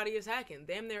everybody is hacking.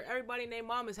 Damn near everybody named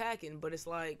mom is hacking. But it's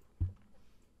like,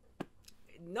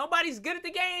 nobody's good at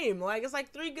the game. Like, it's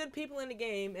like 3 good people in the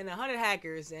game and 100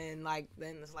 hackers, and like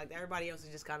then it's like everybody else is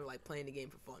just kind of like playing the game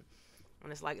for fun.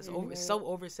 And it's like it's so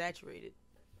oversaturated.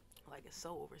 Like, it's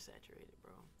so oversaturated,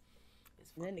 bro.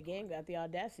 And then the game got the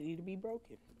audacity to be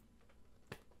broken.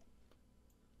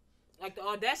 Like, the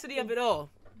audacity of it all.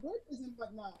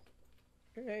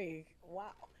 Hey,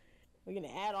 wow. We're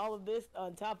gonna add all of this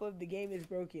on top of the game is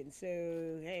broken. So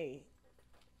hey,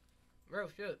 real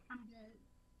shit. I'm dead.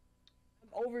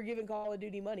 Over giving Call of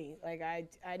Duty money. Like,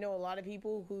 I know a lot of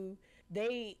people who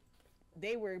they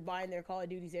were buying their Call of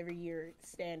Duties every year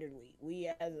standardly.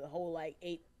 We as a whole like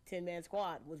 8-10 man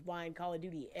squad was buying Call of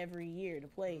Duty every year to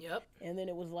play. Yep. And then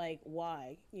it was like,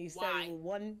 why? You started with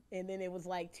 1, and then it was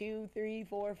like 2, 3,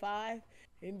 4, 5.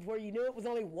 And before you knew it, was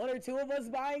only 1 or 2 of us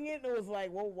buying it. And it was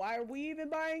like, well, why are we even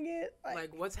buying it?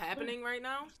 Like what's happening right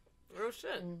now? Real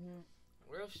shit.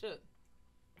 Real shit.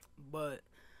 But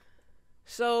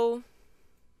so,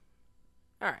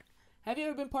 all right. Have you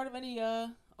ever been part of any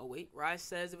Oh wait, Rise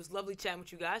says it was lovely chatting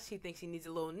with you guys. He thinks he needs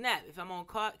a little nap. If I'm on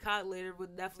COD later, we'll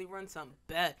definitely run something.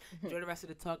 Bet. Enjoy the rest of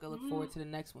the talk. I look forward to the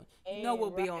next one. You know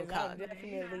we'll be on COD. I'm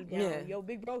definitely down. Yeah. Yo,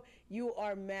 big bro, you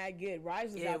are mad good.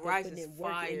 Rise was out there putting in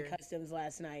work in customs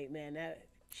last night, man.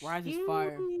 Rise is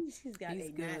fire. She's got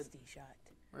a nasty shot.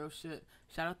 Real shit.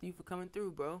 Shout out to you for coming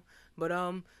through, bro. But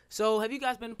so have you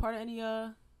guys been a part of any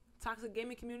toxic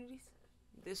gaming communities?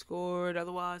 Discord,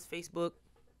 otherwise, Facebook.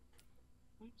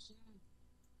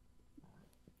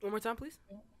 One more time, please.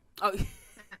 Oh,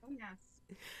 Oh yes.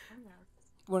 Oh yes.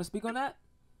 You want to speak on that?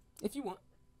 If you want.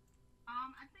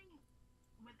 I think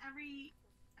with every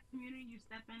community you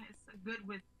step in,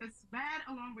 it's bad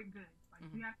along with good. Like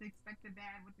you have to expect the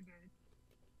bad with the good.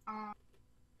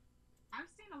 I've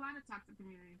seen a lot of toxic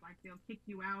communities. Like they'll kick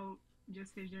you out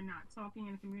just because you're not talking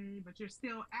in the community, but you're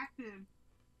still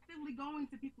actively going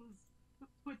to people's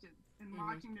Twitches and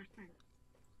watching their streams.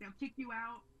 They'll kick you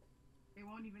out. They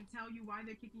won't even tell you why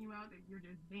they're kicking you out. You're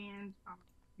just banned.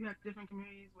 You have different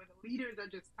communities where the leaders are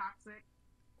just toxic,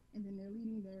 and then they're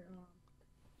leading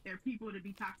their people to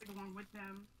be toxic along with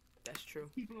them. That's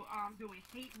true. People doing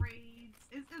hate raids.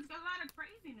 It's a lot of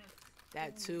craziness.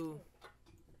 That too.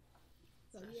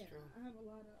 So that's true. I have a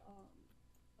lot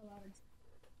of.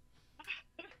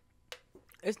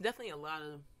 It's definitely a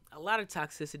lot of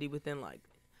toxicity within like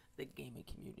the gaming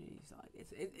communities. Like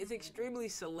it's extremely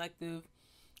selective.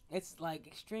 It's like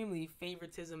extremely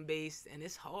favoritism based, and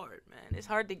it's hard, man. It's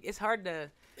hard to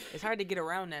get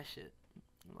around that shit,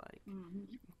 like,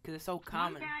 cause it's so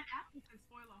common. One bad apple can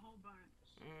spoil a whole bunch.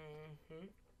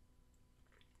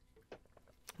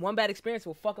 One bad experience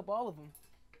will fuck up all of them.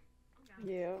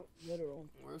 Yeah, literal.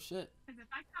 Real shit. Because if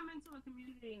I come into a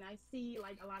community and I see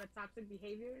like a lot of toxic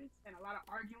behaviors and a lot of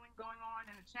arguing going on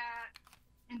in the chat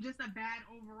and just a bad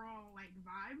overall like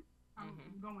vibe,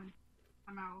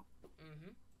 I'm out.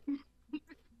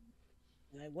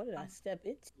 Like, what did I step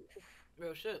into?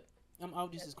 Real shit. I'm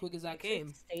out just as quick as I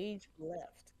came. Stage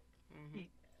left.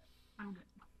 I'm good.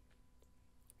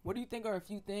 What do you think are a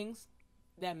few things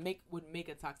that would make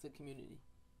a toxic community?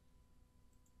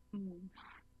 I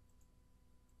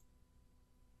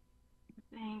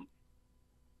think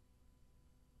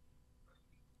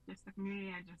just the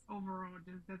community that just overall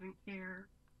just doesn't care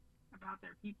about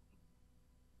their people.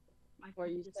 Like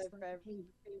what you said,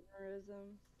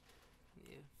 favoritism.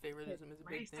 Yeah, favoritism is a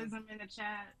big thing. Racism in the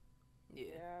chat.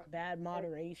 Yeah. Bad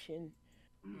moderation.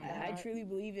 I truly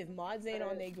believe if mods ain't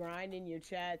on their grind in your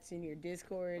chats and your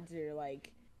discords, or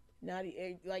like not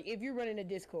like if you're running a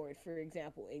Discord, for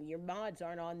example, and your mods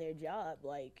aren't on their job,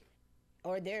 like,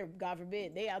 or they're, God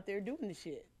forbid, they out there doing the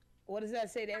shit. What does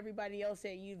that say to everybody else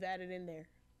that you've added in there?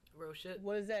 Real shit.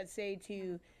 What does that say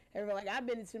to everyone? Like, I've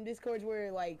been in some Discords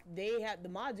where like they have the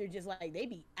mods are just like they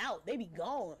be out, they be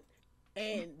gone.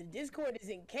 And the Discord is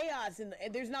in chaos, and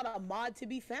there's not a mod to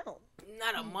be found.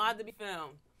 Not a mod to be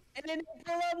found. And then they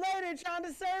pull up later trying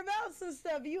to serve out some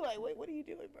stuff. You like, wait, what are you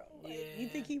doing, bro? Like, you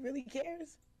think he really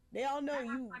cares? They all know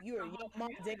your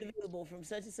mods ain't available from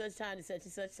such and such time to such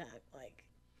and such time. Like,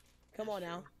 come on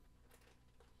now.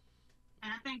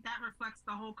 And I think that reflects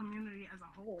the whole community as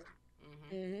a whole.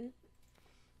 It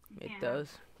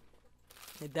does.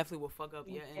 It definitely will fuck up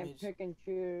your image. And pick and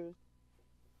choose.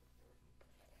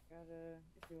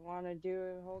 If you want to do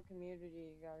a whole community,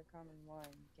 you gotta come in one.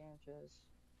 You can't just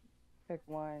pick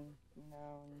one,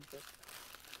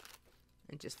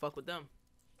 and just fuck with them.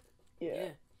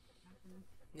 Yeah.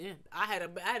 I had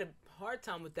a hard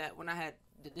time with that when I had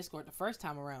the Discord the first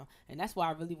time around, and that's why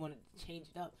I really wanted to change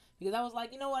it up, because I was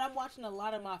like, you know what, I'm watching a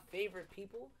lot of my favorite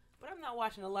people, but I'm not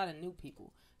watching a lot of new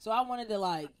people. So I wanted to,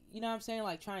 like, you know what I'm saying,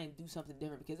 like, try and do something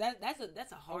different, because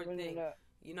that's a hard thing.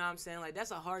 You know what I'm saying? Like,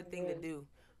 that's a hard thing to do.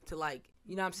 To, like,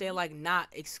 you know what I'm saying, like, not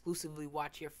exclusively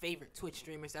watch your favorite Twitch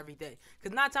streamers every day.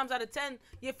 Because 9 times out of 10,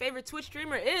 your favorite Twitch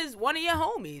streamer is one of your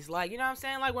homies. Like, you know what I'm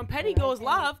saying? Like, when Petty goes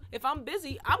live, if I'm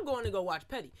busy, I'm going to go watch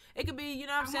Petty. It could be, you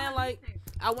know what I'm saying, like,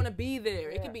 I want to be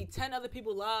there. It could be 10 other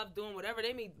people live doing whatever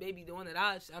they may be doing that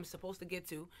I'm supposed to get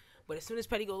to. But as soon as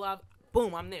Petty go live,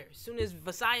 boom, I'm there. As soon as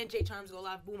Vasai and J Charms go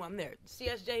live, boom, I'm there.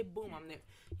 CSJ, boom, I'm there.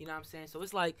 You know what I'm saying? So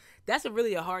it's like, that's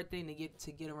really a hard thing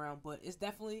to get around, but it's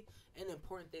definitely an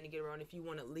important thing to get around if you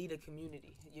want to lead a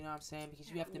community. You know what I'm saying? Because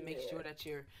you have to make sure that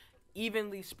you're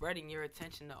evenly spreading your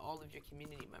attention to all of your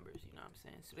community members. You know what I'm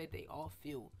saying? So that they all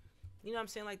feel, you know what I'm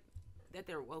saying, like, that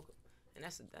they're welcome. And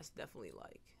that's definitely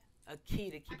like a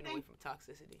key to keeping away from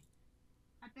toxicity.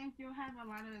 I think you'll have a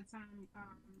lot of the time,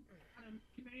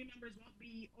 community members won't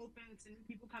be open to new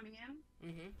people coming in,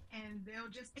 and they'll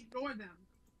just ignore them.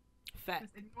 Fact.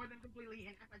 Just ignore them completely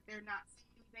and act like they're not seeing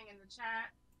anything in the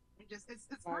chat, and just it's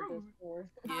rude.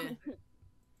 Yeah.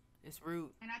 It's rude.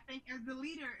 And I think as the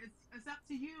leader, it's up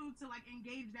to you to like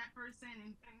engage that person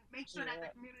and make sure that the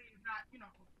community is not,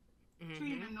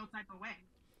 treating them no type of way.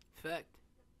 Fact.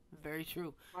 Very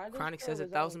true. My Chronic Discord says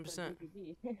was always 1,000%. for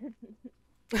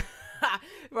DBD.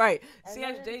 Right. And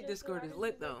then CSJ Discord is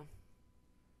lit though.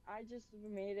 I just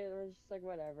made it, or just like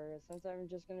whatever. Since I'm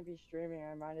just gonna be streaming,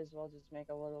 I might as well just make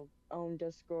a little own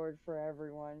Discord for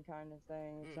everyone kind of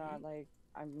thing. It's not like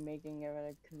I'm making it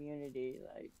a community.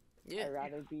 Like Yeah. I'd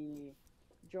rather be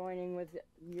joining with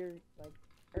your like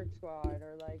Earth Squad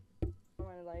or like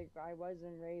someone like I was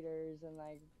in Raiders and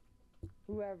like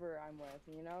whoever I'm with,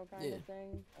 kind of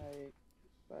thing. Like,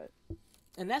 but.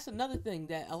 And that's another thing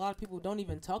that a lot of people don't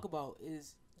even talk about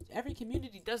is every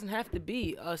community doesn't have to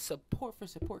be a support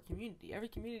community. Every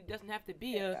community doesn't have to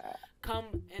be a come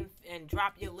and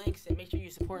drop your links and make sure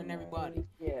you're supporting everybody.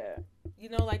 Yeah.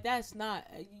 Like that's not.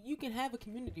 You can have a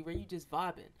community where you just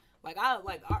vibing. Like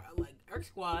Erk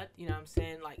Squad. You know what I'm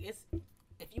saying? Like it's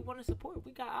if you want to support,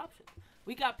 we got options.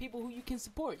 We got people who you can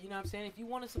support. You know what I'm saying? If you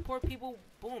want to support people,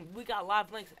 boom, we got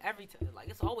live links every time. Like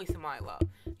it's always somebody live.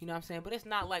 You know what I'm saying? But it's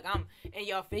not like I'm in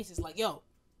your faces like, yo.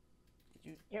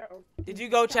 Did you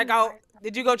go check out?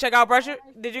 Did you go check out Brusher?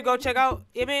 Did you go check out?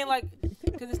 I mean, like,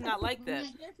 because it's not like that.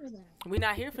 We're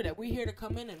not here for that. We're here to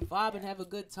come in and vibe and have a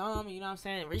good time. You know what I'm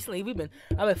saying? Recently, I've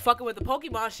been fucking with the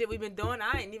Pokemon shit we've been doing.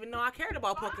 I didn't even know I cared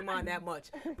about Pokemon that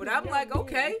much. But I'm like,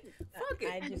 okay, fuck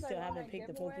it. I just still haven't picked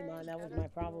the Pokemon. That was my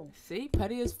problem. See,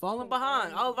 Petty is falling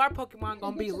behind. All of our Pokemon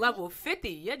gonna be level 50.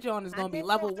 Your John is gonna be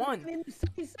level 1.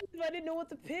 I didn't know what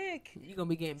to pick. You're gonna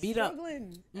be getting beat up.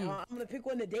 I'm gonna pick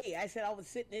one today. I said I was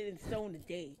sitting in stone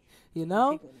today. You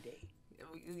know? Pick one today.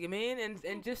 You mean?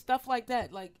 And just stuff like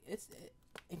that. Like, it's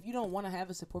if you don't want to have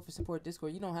a support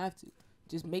Discord, you don't have to.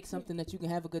 Just make something that you can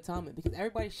have a good time in, because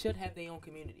everybody should have their own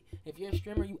community. If you're a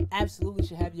streamer, you absolutely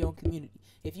should have your own community.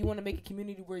 If you want to make a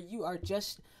community where you are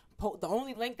just the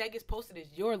only link that gets posted is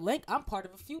your link, I'm part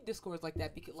of a few Discords like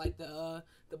that, because like the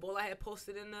bull I had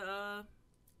posted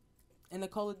in the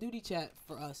Call of Duty chat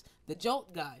for us, the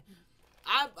Jolt guy.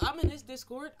 I'm in his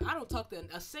Discord. I don't talk to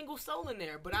a single soul in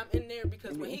there, but I'm in there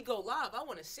because when he go live, I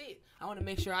want to see it. I want to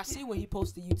make sure I see when he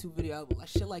posts a YouTube video, like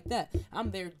shit like that.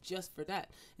 I'm there just for that.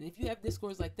 And if you have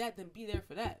Discords like that, then be there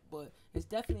for that. But it's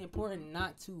definitely important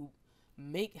not to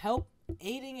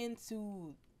aiding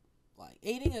into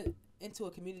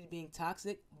a community being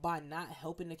toxic by not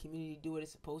helping the community do what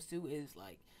it's supposed to is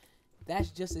like, that's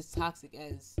just as toxic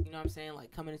as, you know what I'm saying,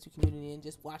 like coming into community and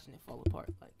just watching it fall apart.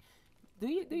 Like, do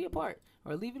your part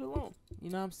or leave it alone. You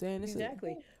know what I'm saying?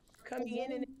 Exactly. Coming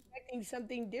in and expecting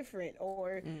something different,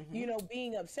 or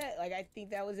being upset. Like I think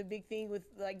that was a big thing with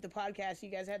like the podcast you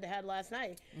guys had last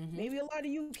night. Maybe a lot of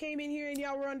you came in here and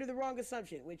y'all were under the wrong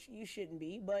assumption, which you shouldn't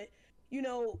be. But you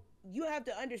have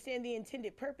to understand the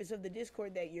intended purpose of the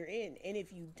Discord that you're in, and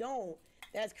if you don't,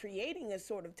 that's creating a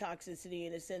sort of toxicity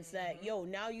in a sense that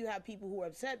now you have people who are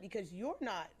upset because you're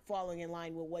not following in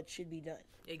line with what should be done.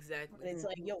 Exactly. And it's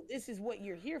like, this is what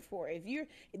you're here for. If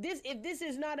this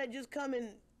is not a just come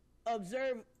and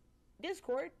observe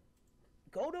Discord,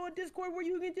 go to a Discord where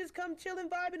you can just come chill and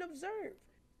vibe and observe.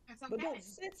 It's okay. But don't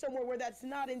sit somewhere where that's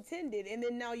not intended, and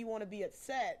then now you want to be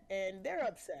upset, and they're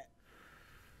upset.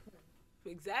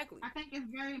 Exactly. I think it's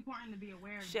very important to be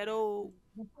aware of Shadow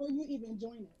before you even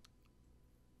join it.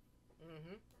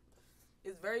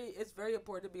 It's very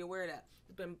important to be aware of that.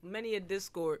 There's been many a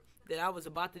Discord that I was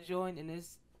about to join, and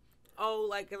it's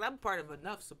cause I'm part of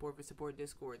enough support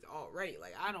Discords already.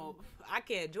 Like I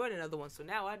can't join another one, so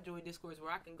now I join Discords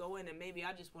where I can go in and maybe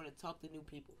I just want to talk to new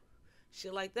people,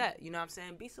 shit like that. You know what I'm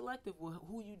saying? Be selective with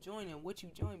who you join and what you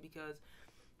join, because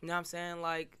you know what I'm saying.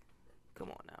 Like, come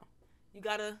on now, you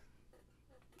gotta,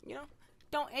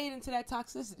 don't aid into that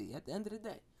toxicity. At the end of the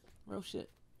day, real shit.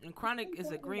 And Chronic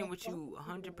is agreeing with you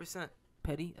 100%.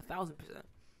 Petty, 1,000%.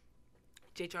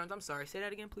 J. Charles, I'm sorry. Say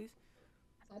that again, please.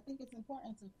 I think it's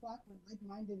important to flock with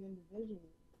like-minded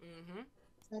individuals. So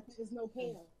that there's no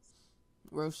chaos.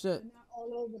 Real shit. They're not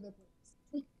all over the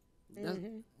place. That's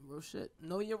real shit.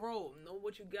 Know your role. Know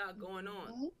what you got going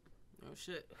on. Real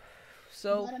shit.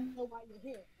 So, you gotta know why you're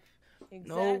here. Exactly.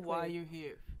 Know why you're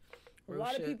here. A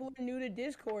lot of people are new to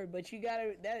Discord, but you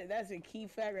gotta. That's a key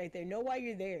fact right there. Know why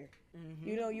you're there.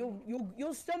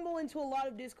 You'll stumble into a lot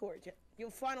of Discords. You'll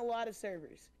find a lot of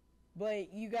servers,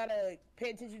 but you gotta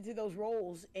pay attention to those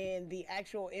roles and the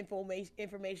actual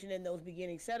information in those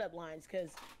beginning setup lines,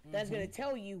 because that's gonna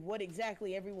tell you what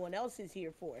exactly everyone else is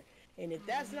here for. And if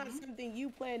that's not something you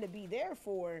plan to be there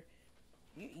for,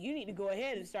 you need to go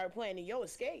ahead and start planning your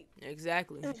escape.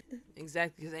 Exactly. Because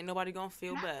ain't nobody gonna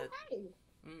feel bad. Okay.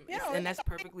 And that's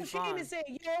perfectly she didn't even fine.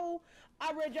 say, yo,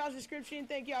 I read y'all's description.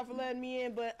 Thank y'all for letting me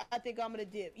in, but I think I'm gonna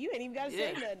dip. You ain't even gotta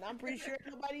say nothing. I'm pretty sure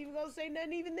nobody even gonna say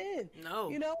nothing even then.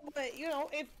 No. But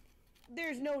if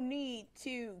there's no need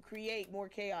to create more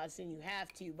chaos than you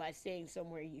have to by staying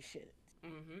somewhere you shouldn't.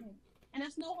 Mm-hmm. And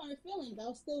that's no hard feelings.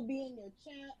 I'll still be in your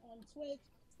chat on Twitch.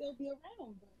 I'll still be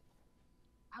around, but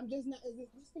I'm just not.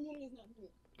 This community is not me.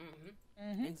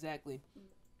 Mm-hmm. Exactly.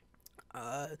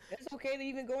 It's okay to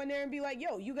even go in there and be like,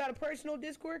 yo, you got a personal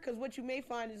Discord? Because what you may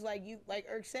find is like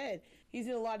Irk said, he's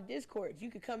in a lot of Discords.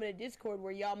 You could come in a Discord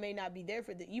where y'all may not be there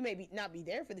you may not be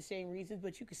there for the same reasons,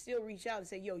 but you could still reach out and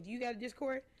say, yo, do you got a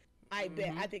Discord? I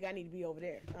bet. I think I need to be over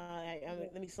there.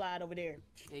 Let me slide over there.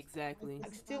 Exactly. I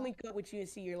can still link up with you and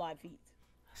see your live feeds.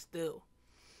 Still.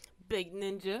 Big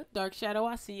Ninja, Dark Shadow,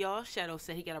 I see y'all. Shadow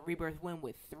said he got a rebirth win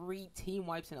with 3 team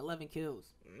wipes and 11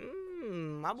 kills.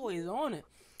 My boy is on it.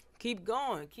 Keep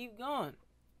going.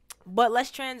 But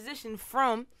let's transition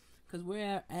from, because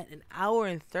we're at an hour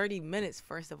and 30 minutes.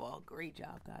 First of all, great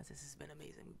job, guys. This has been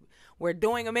amazing. We're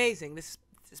doing amazing. This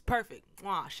is perfect.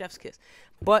 Mwah, chef's kiss.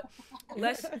 But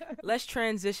let's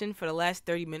transition for the last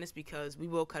 30 minutes because we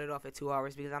will cut it off at 2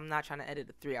 hours because I'm not trying to edit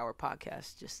a 3-hour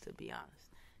podcast, just to be honest.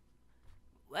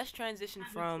 Let's transition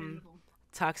from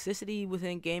toxicity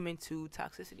within gaming to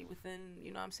toxicity within,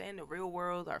 the real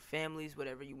world, our families,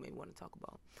 whatever you may want to talk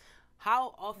about.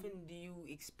 How often do you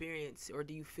experience or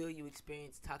do you feel you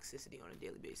experience toxicity on a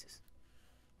daily basis?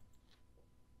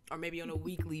 Or maybe on a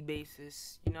weekly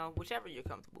basis, whichever you're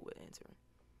comfortable with answering.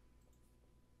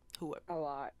 Whoever. A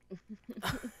lot.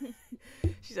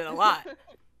 She said a lot.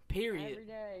 Period. Every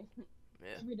day.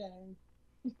 Yeah. Every day.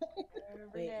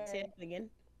 Every day. Say it again.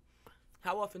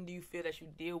 How often do you feel that you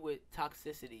deal with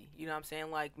toxicity? You know what I'm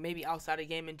saying? Like maybe outside of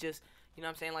gaming, just,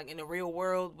 like in the real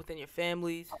world, within your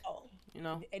families,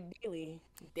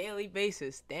 Daily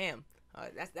basis. Damn.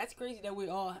 That's crazy that we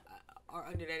all are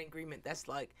under that agreement. That's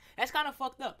kind of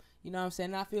fucked up. You know what I'm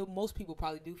saying? And I feel most people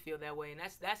probably do feel that way. And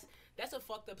that's a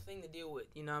fucked up thing to deal with.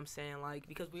 You know what I'm saying? Like,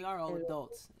 because we are all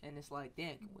adults. And it's like,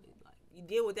 damn, you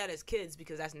deal with that as kids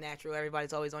because that's natural.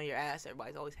 Everybody's always on your ass.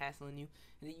 Everybody's always hassling you.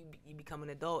 And then you become an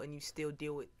adult and you still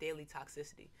deal with daily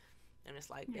toxicity. And it's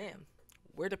like, damn,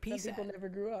 where the peace Some at? people never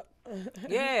grew up.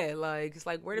 Yeah, it's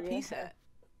like, where the peace at?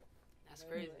 That's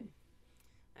crazy.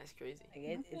 That's crazy.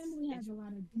 My family has a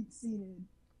lot of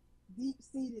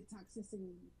deep-seated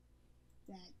toxicity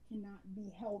that cannot be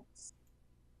helped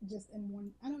just in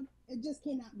one. It just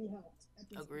cannot be helped. At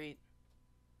this Agreed.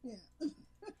 Point. Yeah.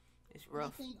 It's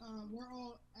rough. I think we're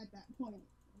all at that point.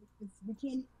 We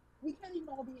can't even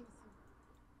all be in the same.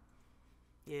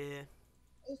 Yeah.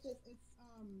 It's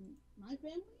my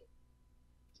family.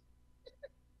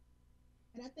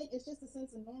 And I think it's just a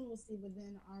sense of normalcy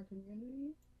within our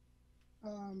community.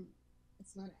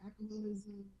 It's a lot of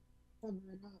alcoholism,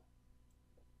 cover it up,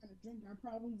 kind of drink our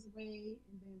problems away,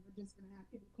 and then we're just gonna have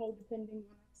people codepending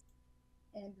on us.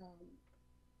 And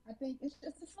I think it's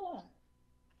a lot.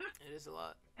 It is a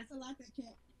lot. It's a lot that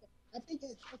can't. I think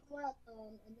it's a lot.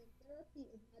 And then therapy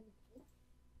is not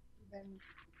even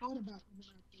thought about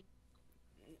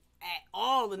at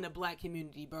all in the black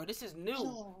community, bro. This is new.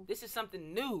 Oh. This is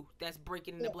something new that's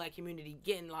breaking in the black community.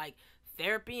 Getting like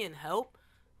therapy and help,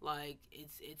 like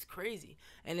it's crazy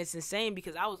and it's insane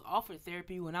because I was offered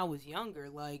therapy when I was younger,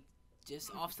 like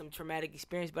just off some traumatic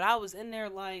experience. But I was in there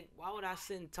like, why would I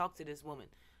sit and talk to this woman?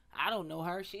 I don't know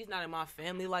her. She's not in my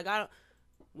family. Like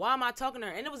why am I talking to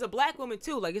her? And it was a black woman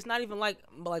too. Like it's not even like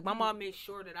my mom made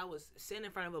sure that I was sitting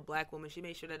in front of a black woman. She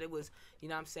made sure that it was,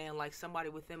 like somebody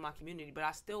within my community. But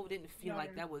I still didn't feel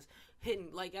like that was hitting,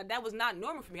 like that was not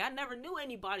normal for me. I never knew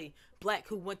anybody black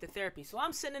who went to therapy. So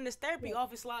I'm sitting in this therapy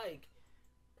office like,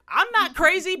 I'm not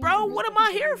crazy, bro. What am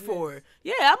I here for?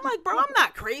 Yeah, I'm like, bro, I'm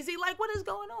not crazy. Like, what is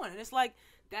going on? And it's like,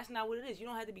 that's not what it is. You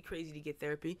don't have to be crazy to get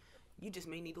therapy. You just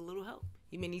may need a little help.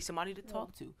 You may need somebody to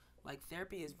talk to. Like,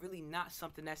 therapy is really not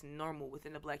something that's normal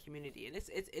within the black community. And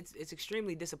it's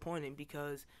extremely disappointing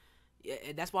because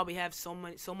that's why we have so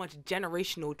much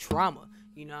generational trauma.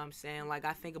 You know what I'm saying? Like,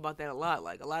 I think about that a lot.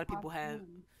 Like, a lot of people have,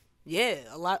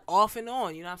 a lot off and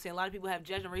on. You know what I'm saying? A lot of people have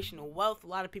generational wealth. A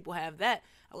lot of people have that.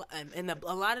 And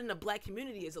a lot in the black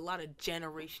community is a lot of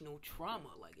generational trauma.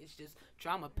 Like, it's just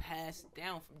trauma passed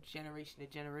down from generation to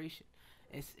generation.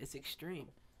 It's extreme.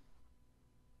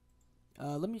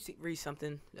 Let me read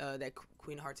something that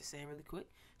Queen of Hearts is saying really quick.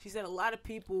 She said a lot of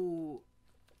people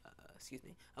excuse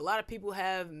me, a lot of people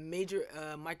have major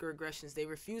microaggressions they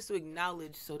refuse to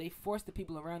acknowledge, so they force the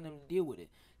people around them to deal with it.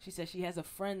 She says she has a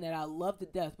friend that I love to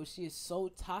death, but she is so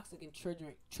toxic and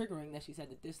triggering that she's had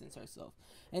to distance herself.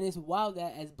 And it's wild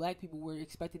that as black people we're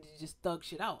expected to just thug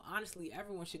shit out. Honestly,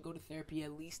 everyone should go to therapy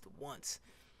at least once.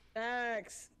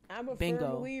 Facts. I'm a Bingo.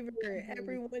 firm believer.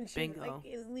 Everyone should like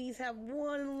at least have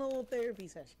one little therapy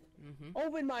session.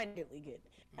 Open-mindedly good.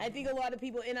 I think a lot of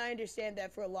people, and I understand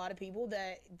that for a lot of people,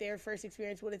 that their first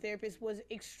experience with a therapist was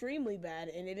extremely bad,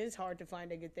 and it is hard to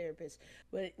find a good therapist.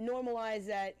 But normalize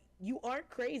that you aren't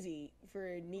crazy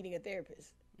for needing a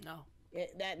therapist. No.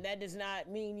 That does not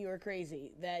mean you're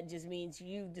crazy. That just means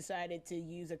you decided to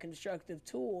use a constructive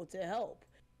tool to help.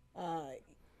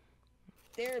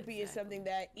 Therapy is something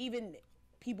that even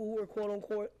people who are quote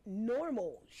unquote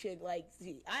normal should like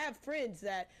see. I have friends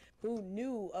who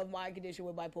knew of my condition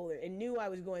with bipolar and knew I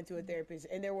was going to a therapist,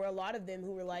 and there were a lot of them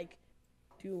who were like,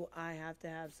 do I have to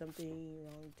have something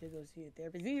wrong to go see a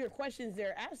therapist? These are questions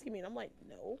they're asking me, and I'm like,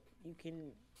 no, you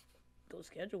can go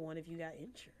schedule one if you got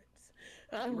insurance.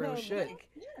 Real shit.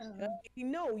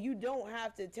 No, you don't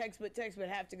have to text but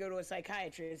have to go to a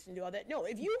psychiatrist and do all that. No,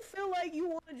 if you feel like you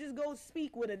want to just go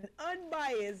speak with an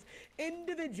unbiased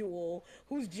individual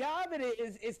whose job it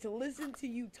is to listen to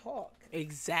you talk.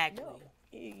 Exactly. No,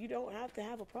 you don't have to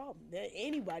have a problem.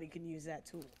 Anybody can use that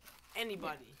tool.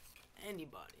 Anybody.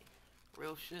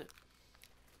 Real shit.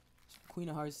 Queen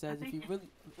of Hearts says if you really...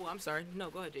 Well, I'm sorry. No,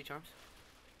 go ahead, J Charms.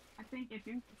 I think if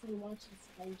you watching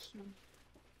somebody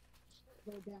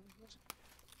go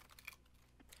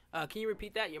down. Can you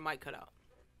repeat that? Your mic cut out.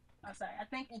 I'm sorry. I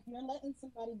think if you're letting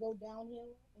somebody go downhill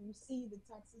and you see the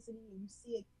toxicity and you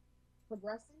see it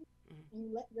progressing, and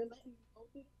you're letting them go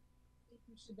through it, I think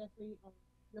you should definitely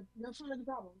you're part of the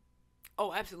problem.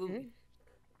 Oh, absolutely.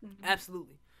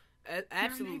 Absolutely.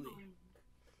 Absolutely.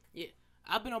 Yeah.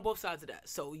 I've been on both sides of that.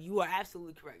 So you are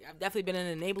absolutely correct. I've definitely been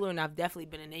an enabler, and I've definitely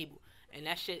been enabled. And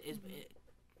that shit is...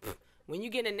 When you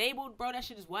get enabled, bro, that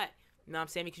shit is whack. You know what I'm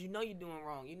saying? Because you know you're doing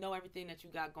wrong. You know everything that you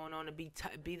got going on to be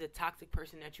the toxic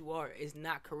person that you are is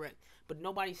not correct. But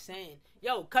nobody's saying,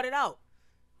 yo, cut it out.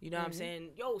 You know what I'm saying?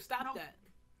 Yo, stop that.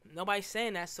 Nobody's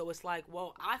saying that. So it's like,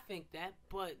 well, I think that,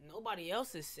 but nobody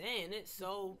else is saying it.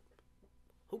 So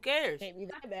who cares? It can't be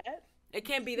that bad. It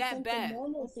can't be that bad.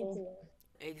 Normal.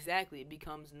 Exactly. It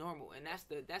becomes normal. And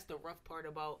that's the rough part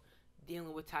about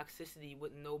dealing with toxicity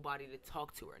with nobody to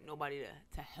talk to or nobody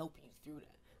to help you through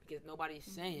that. Because nobody's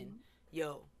saying,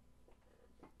 yo,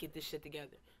 get this shit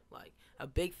together. Like, a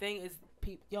big thing is,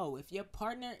 yo, if your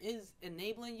partner is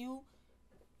enabling you,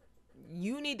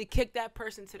 you need to kick that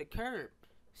person to the curb.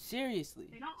 Seriously.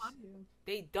 They don't love you.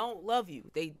 They don't love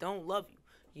you. They don't love you.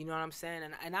 You know what I'm saying?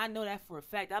 And I know that for a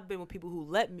fact. I've been with people who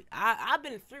let me... I've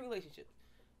been in 3 relationships.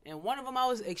 And one of them I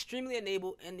was extremely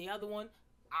enabled, and the other one,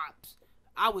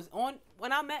 I was on...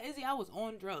 When I met Izzy, I was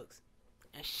on drugs.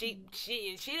 And she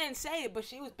didn't say it, but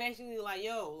she was basically like,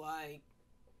 yo, like,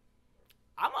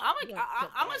 I'm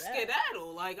a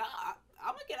skedaddle. Like,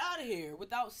 I'm gonna get out of here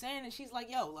without saying it. She's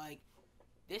like, yo, like,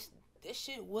 this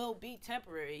shit will be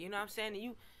temporary. You know what I'm saying?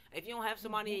 And if you don't have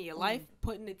somebody in your life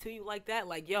putting it to you like that,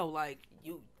 like, yo, like,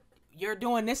 you're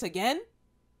doing this again?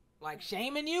 Like,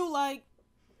 shaming you? Like,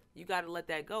 you gotta let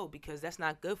that go because that's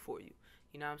not good for you.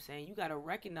 You know what I'm saying? You got to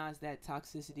recognize that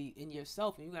toxicity in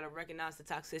yourself, and you got to recognize the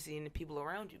toxicity in the people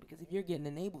around you, because if you're getting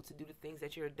enabled to do the things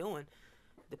that you're doing,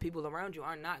 the people around you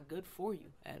are not good for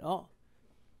you at all.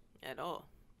 At all.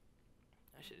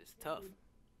 That shit is tough.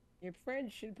 Your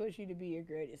friends should push you to be your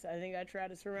greatest. I think I try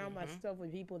to surround myself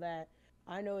with people that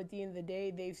I know at the end of the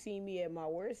day, they've seen me at my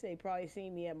worst. They probably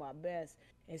seen me at my best.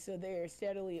 And so they're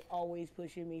steadily always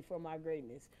pushing me for my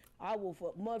greatness.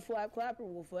 Mudflap Clapper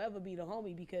will forever be the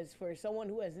homie, because for someone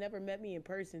who has never met me in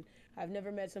person, I've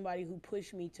never met somebody who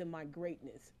pushed me to my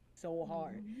greatness so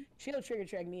hard. She'll trigger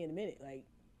track me in a minute. Like,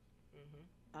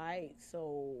 alright,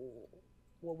 so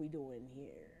what we doing here?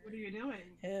 What are you doing?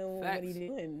 And what are you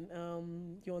doing?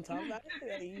 You want to talk about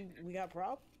it? We got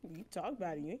problems? You talk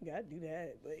about it. You ain't got to do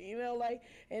that. But, you know, like,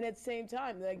 and at the same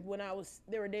time, like,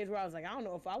 there were days where I was like, I don't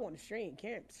know if I want to stream.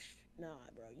 Nah,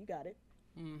 bro, you got it.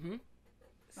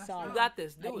 So you got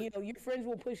this. Do it. You know, your friends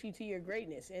will push you to your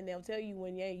greatness, and they'll tell you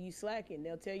when, you slacking.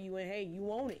 They'll tell you when, hey, you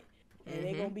own it. And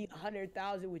they're going to be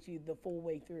 100,000 with you the full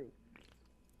way through.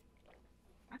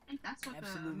 I think that's what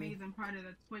the amazing part of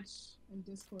the Twitch and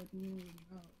Discord community is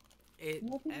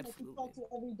about. Absolutely. That you talk to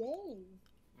every day.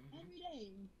 Every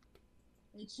day.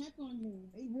 They check on you.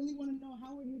 They really want to know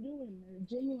how are you doing.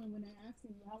 They're genuine when they're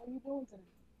asking you, how are you doing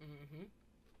today?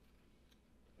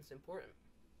 It's important.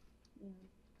 Yeah.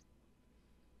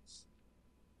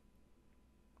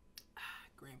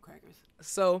 Graham crackers.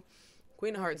 So,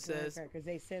 Queen of Hearts says, because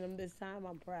they sent them this time.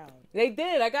 I'm proud. They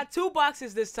did. I got 2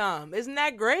 boxes this time. Isn't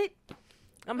that great?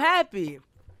 I'm happy.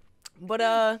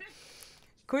 But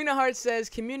Queen of Hearts says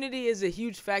community is a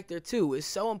huge factor too. It's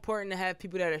so important to have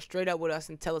people that are straight up with us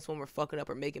and tell us when we're fucking up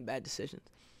or making bad decisions.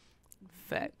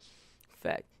 Fact.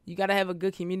 You gotta have a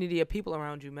good community of people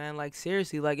around you, man. Like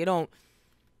seriously, like it don't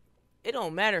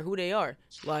matter who they are.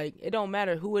 Like it don't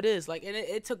matter who it is. Like and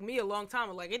it took me a long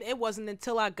time. Like it wasn't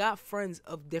until I got friends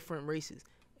of different races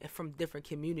and from different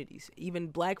communities. Even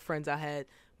black friends I had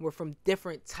were from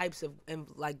different types of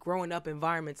like growing up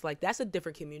environments. Like that's a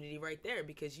different community right there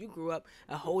because you grew up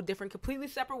a whole different, completely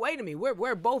separate way to me.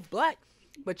 We're both black,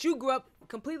 but you grew up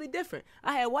completely different.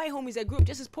 I had white homies that grew up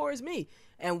just as poor as me,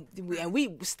 and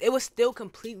it was still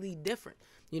completely different.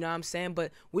 You know what I'm saying?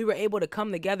 But we were able to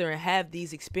come together and have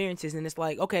these experiences, and it's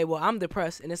like, okay, well, I'm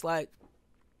depressed, and it's like,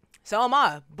 so am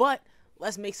I, but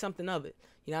let's make something of it.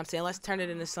 You know what I'm saying? Let's turn it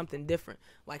into something different.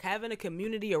 Like having a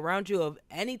community around you of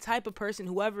any type of person,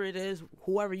 whoever it is,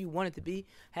 whoever you want it to be,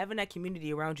 having that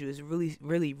community around you is really,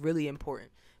 really, really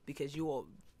important because you'll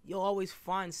always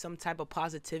find some type of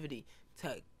positivity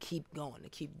to keep going, to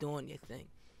keep doing your thing.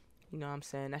 You know what I'm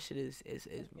saying? That shit is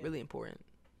really important.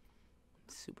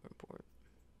 It's super important.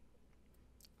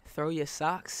 Throw your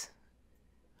socks.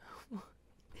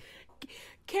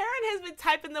 Karen has been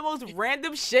typing the most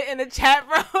random shit in the chat,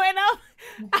 bro, and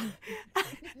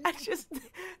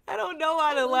I don't know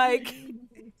how to like.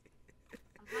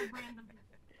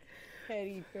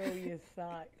 Petty, throw your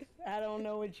socks. I don't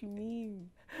know what you mean.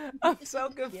 I'm so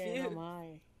confused. Yeah, am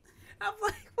I? I'm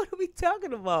like, what are we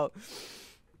talking about?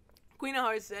 Queen of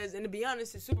Hearts says, and to be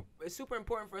honest, it's super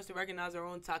important for us to recognize our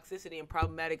own toxicity and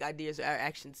problematic ideas or our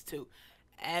actions too.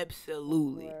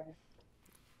 Absolutely.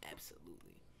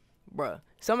 Bruh.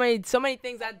 So many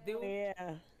things I do. Yeah.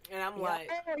 And I'm like.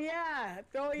 Oh, yeah.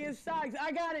 Throw your socks.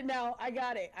 I got it now. I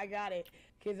got it.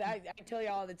 Because I tell you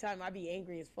all the time, I be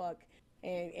angry as fuck.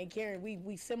 And Karen,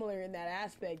 we similar in that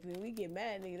aspect. When we get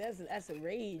mad, nigga, that's a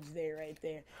rage there right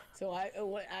there. So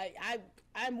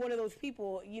I'm one of those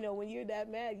people, you know, when you're that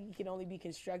mad, you can only be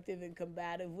constructive and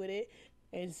combative with it.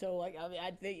 And so, like,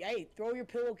 I think, hey, throw your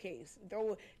pillowcase.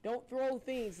 Don't throw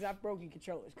things. I've broken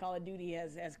controllers. Call of Duty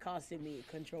has costed me a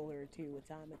controller or two, a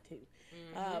time or two.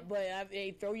 Mm-hmm. But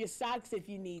hey, throw your socks if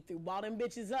you need to. Ball them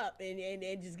bitches up and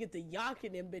just get the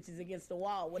yonking them bitches against the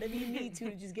wall. Whatever you need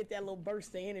to just get that little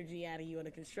burst of energy out of you in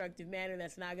a constructive manner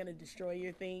that's not going to destroy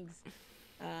your things.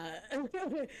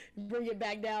 Bring it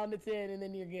back down to 10 and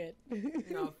then you're good.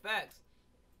 No, facts.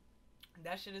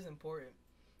 That shit is important.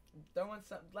 Throwing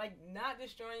something like not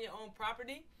destroying your own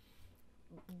property,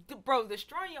 bro.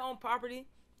 Destroying your own property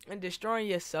and destroying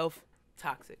yourself,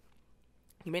 toxic.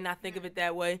 You may not think of it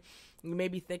that way. You may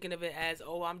be thinking of it as,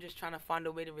 oh, I'm just trying to find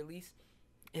a way to release.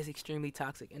 It's extremely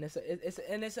toxic, and it's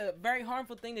a very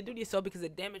harmful thing to do to yourself because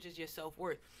it damages your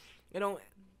self-worth. You don't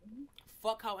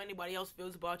fuck how anybody else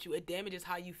feels about you. It damages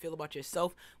how you feel about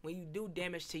yourself when you do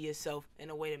damage to yourself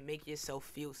in a way to make yourself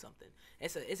feel something.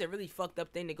 It's a really fucked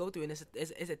up thing to go through, and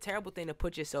it's a terrible thing to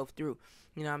put yourself through.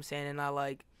 You know what I'm saying?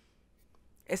 And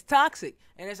it's toxic,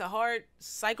 and it's a hard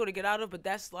cycle to get out of. But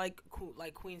that's like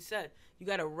Queen said, you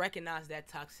gotta recognize that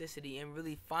toxicity and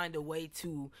really find a way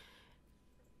to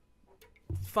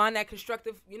find that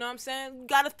constructive. You know what I'm saying? You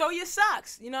gotta throw your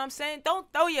socks. You know what I'm saying?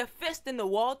 Don't throw your fist in the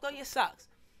wall. Throw your socks.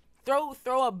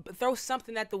 Throw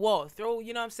something at the wall.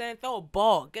 You know what I'm saying? Throw a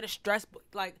ball. Get a stress.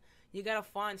 Like, you gotta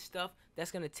find stuff that's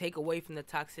gonna take away from the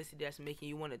toxicity that's making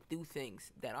you want to do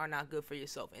things that are not good for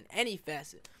yourself in any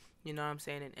facet. You know what I'm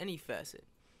saying? In any facet.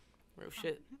 Real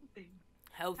shit.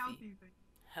 Healthy.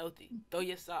 Throw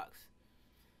your socks.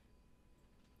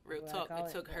 Real talk.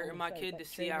 It took hurting my kid to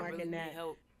see I really need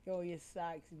help. Throw your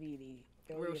socks, BD.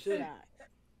 Throw Real your shit. socks.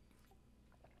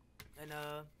 And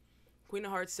Queen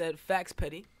of Hearts said, facts,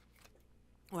 petty.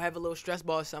 Or have a little stress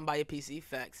ball or something by your PC.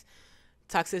 Facts.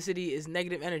 Toxicity is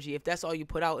negative energy. If that's all you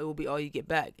put out, it will be all you get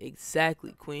back.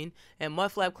 Exactly, Queen. And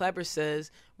Mudflap Clapper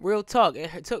says, real talk.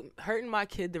 It took hurting my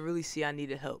kid to really see I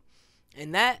needed help.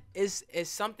 And that is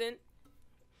something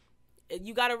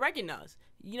you got to recognize.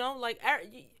 You know, like,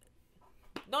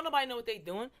 don't nobody know what they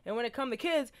doing. And when it comes to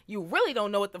kids, you really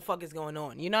don't know what the fuck is going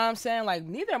on. You know what I'm saying? Like,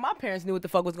 neither of my parents knew what the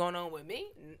fuck was going on with me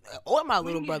or my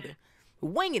little brother.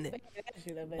 Winging it.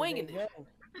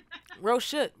 Real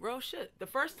shit. The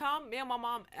first time me and my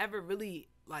mom ever really,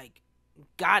 like,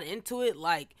 got into it,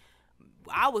 like,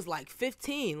 I was, like,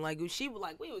 15. Like, she was,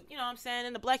 like, we was, you know what I'm saying,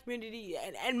 in the black community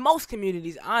and most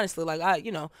communities, honestly. Like,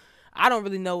 I don't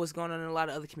really know what's going on in a lot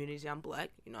of other communities. I'm black,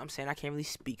 you know what I'm saying? I can't really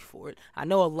speak for it. I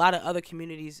know a lot of other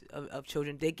communities of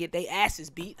children, they get their asses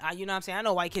beat. You know what I'm saying? I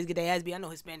know white kids get their ass beat. I know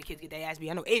Hispanic kids get their ass beat.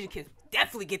 I know Asian kids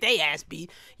definitely get their ass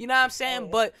beat. You know what I'm saying?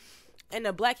 But in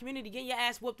the black community, getting your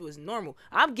ass whooped was normal.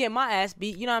 I'm getting my ass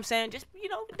beat, you know what I'm saying? Just, you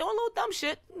know, doing a little dumb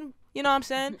shit. You know what I'm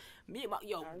saying? I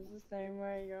was the same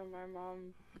way, my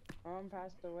mom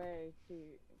passed away 2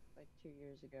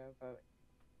 years ago, but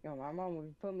my mom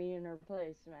would put me in her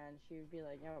place, man. She would be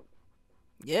like,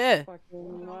 yeah,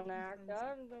 fucking wanna act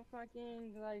up, the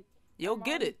fucking, like, you'll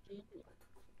get it.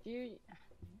 She,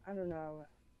 I don't know,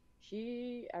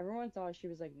 everyone thought she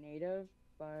was, like, native,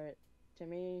 but to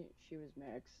me, she was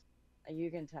mixed.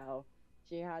 You can tell.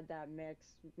 She had that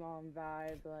mixed mom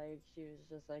vibe, like, she was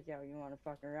just like, yo, you wanna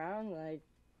fuck around? Like,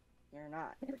 you're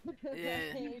not.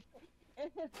 Yeah.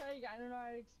 Like, I don't know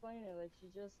how to explain it, like,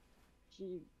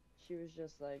 she was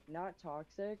just, like, not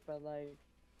toxic, but, like,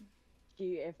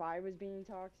 if I was being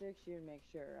toxic, she would make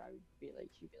sure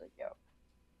she'd be like, yo,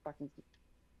 fucking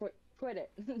quit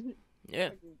it. Yeah.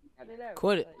 Cut it out.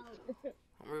 Quit it. Like,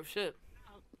 Real shit.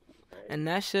 And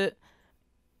that shit,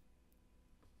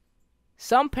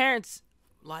 some parents,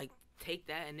 like, take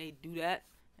that and they do that,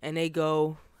 and they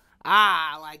go,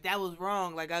 like, that was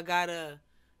wrong, like, I gotta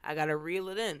reel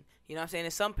it in, you know what I'm saying?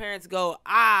 And some parents go,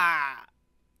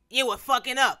 you were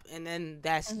fucking up, and then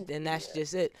that's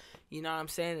just it, you know what I'm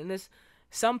saying? And this,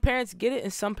 some parents get it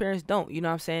and some parents don't, you know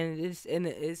what I'm saying?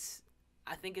 It's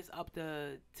I think it's up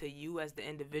to you as the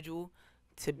individual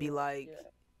to be like,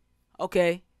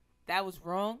 okay, that was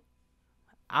wrong,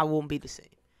 I won't be the same,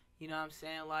 you know what I'm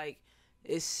saying? Like,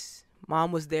 it's,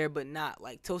 mom was there but not,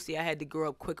 like, Toasty, I had to grow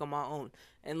up quick on my own,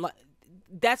 and like,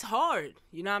 that's hard,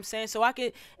 you know what I'm saying? So I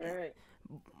could,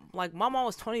 like, my mom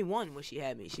was 21 when she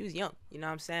had me. She was young, you know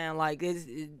what I'm saying? Like,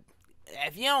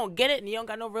 if you don't get it and you don't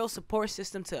got no real support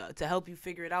system to help you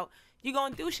figure it out, you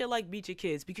gonna do shit like beat your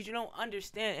kids because you don't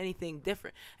understand anything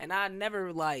different. And I never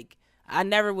was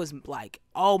like,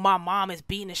 oh, my mom is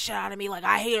beating the shit out of me, like,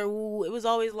 I hate her. Ooh. It was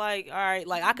always like, all right,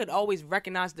 like, I could always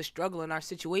recognize the struggle in our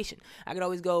situation. I could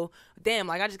always go, damn,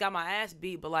 like, I just got my ass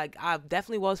beat, but, like, I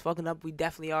definitely was fucking up. We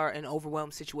definitely are in an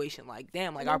overwhelmed situation. Like,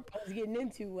 damn, like, I was getting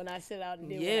into when I set out and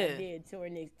did what I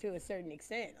did to a certain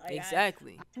extent. Like,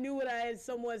 exactly. I knew what I had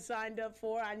someone signed up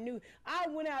for. I knew I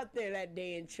went out there that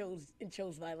day and chose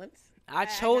violence. I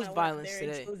chose violence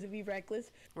today. I chose to be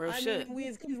reckless. Real shit. Mean, we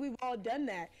as kids, we've all done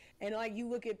that. And, like, you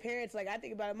look at parents, like, I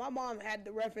think about it. My mom had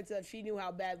the reference of she knew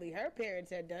how badly her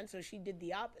parents had done, so she did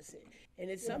the opposite. And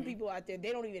it's some people out there,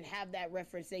 they don't even have that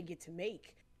reference they get to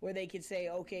make where they can say,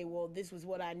 okay, well, this was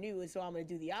what I knew, and so I'm going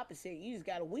to do the opposite. You just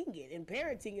got to wing it. And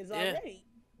parenting is already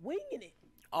winging it.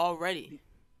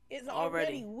 It's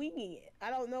already winging it.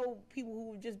 I don't know people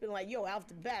who have just been like, yo, off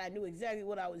the bat, I knew exactly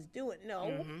what I was doing. No.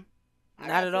 Mm-hmm.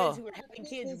 Not at all. Who are having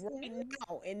kids right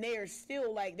now, and they are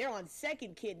still like, they're on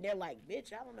second kid, and they're like,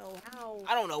 bitch, I don't know how.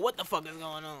 I don't know what the fuck is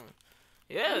going on.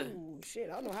 Yeah. Ooh,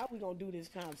 shit, I don't know how we gonna do this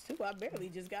times two. I barely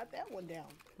just got that one down.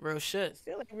 Real shit.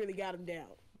 Still ain't really got them down.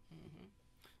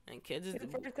 Mm-hmm. And kids is the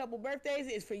first couple birthdays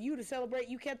is for you to celebrate.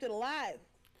 You kept it alive.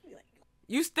 Like,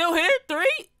 you still here? 3?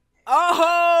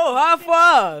 Oh, high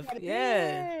five!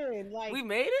 Yeah. Like, we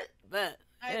made it. But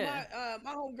my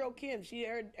homegirl Kim,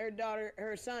 her daughter,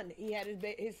 her son, he had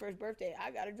his first birthday. I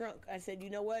got her drunk. I said, you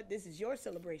know what? This is your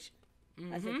celebration.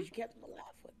 I said, 'cause you kept him alive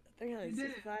for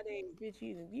 365 days, bitch.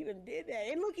 You done did that.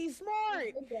 And look, he's smart.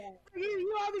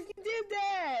 You obviously did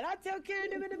that. I tell Karen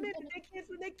them in a minute.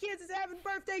 When their kids is having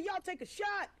birthday, y'all take a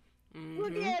shot.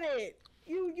 Look at it.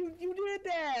 You did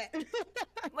that.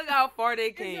 Look how far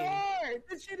they came. It's hard.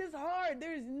 This shit is hard.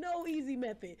 There's no easy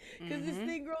method. Because this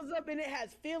thing grows up and it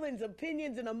has feelings,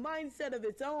 opinions, and a mindset of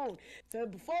its own. So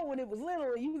before, when it was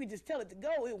little, you could just tell it to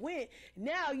go. It went.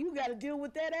 Now you got to deal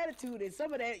with that attitude. And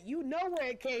some of that, you know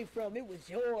where it came from. It was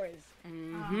yours.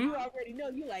 You already know.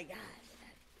 You like, gosh,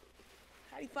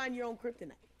 how do you find your own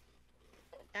kryptonite?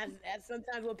 That's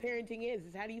sometimes what parenting is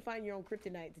how do you find your own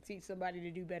kryptonite to teach somebody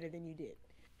to do better than you did?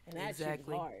 And that's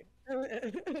hard.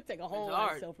 It take a whole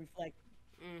lot of self-reflecting.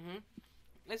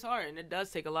 It's hard, and it does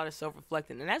take a lot of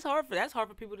self-reflecting, and that's hard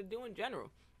for people to do in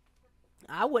general.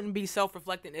 I wouldn't be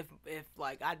self-reflecting if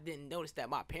like I didn't notice that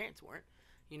my parents weren't.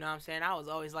 You know what I'm saying? I was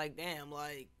always like, damn,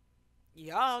 like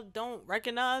y'all don't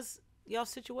recognize y'all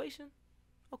situation.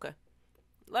 Okay,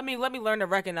 let me learn to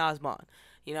recognize mine.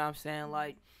 You know what I'm saying?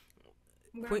 Like,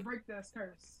 I'm gonna break this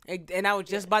curse. And I was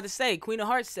just about to say, Queen of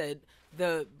Hearts said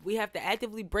we have to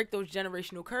actively break those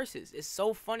generational curses. It's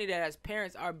so funny that as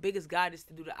parents, our biggest guide is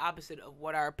to do the opposite of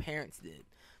what our parents did.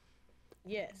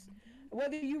 Yes.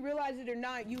 Whether you realize it or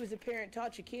not, you as a parent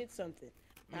taught your kids something.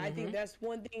 I think that's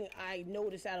one thing I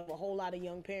notice out of a whole lot of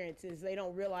young parents is they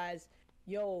don't realize,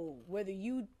 yo, whether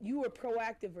you are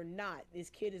proactive or not, this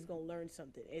kid is gonna learn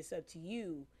something. It's up to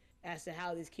you as to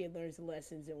how this kid learns the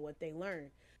lessons and what they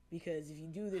learn. Because if you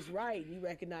do this right, you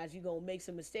recognize you're gonna make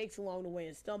some mistakes along the way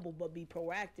and stumble, but be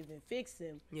proactive and fix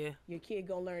them. Yeah. Your kid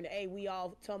gonna learn, hey, we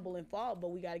all tumble and fall,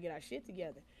 but we gotta get our shit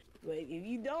together. But if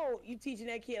you don't, you teaching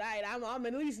that kid, all right, I'm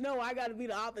at least know I gotta be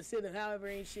the opposite of however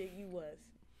ain't shit you was.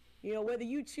 You know, whether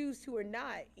you choose to or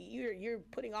not, you're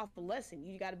putting off the lesson.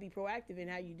 You got to be proactive in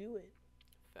how you do it.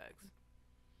 Facts.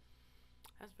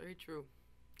 That's very true.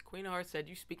 Queen of Hearts said,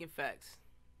 "You speaking facts.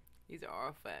 These are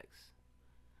all facts."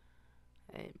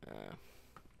 Hey man.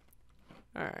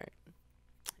 All right.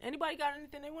 Anybody got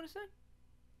anything they want to say?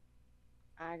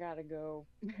 I gotta go.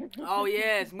 Oh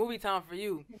yeah, it's movie time for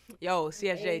you. Yo,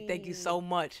 CSJ, thank you so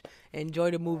much.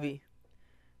 Enjoy the movie.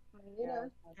 Yeah,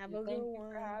 Have a good thank you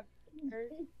one. for having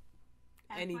me.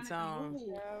 Anytime.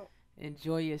 Yeah.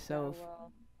 Enjoy yourself. Yeah,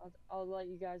 well, I'll let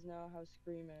you guys know how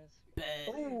Scream is. Bet.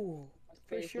 Ooh,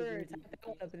 for Faces sure. and Type that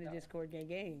one up in the stuff. Discord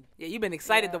gang. Yeah, you've been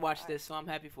excited Yeah, to watch this, so I'm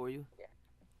happy for you.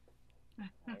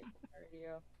 Alright,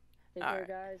 alrighty, take Alright.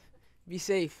 care, guys. Be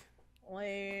safe.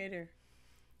 Later.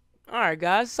 All right,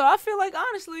 guys. So I feel like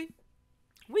honestly,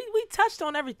 we touched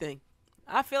on everything.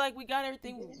 I feel like we got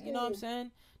everything. You know what I'm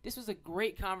saying? This was a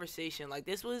great conversation. Like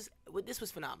this was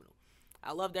phenomenal.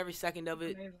 I loved every second of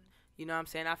it. Amazing. You know what I'm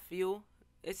saying? I feel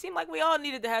it seemed like we all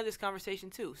needed to have this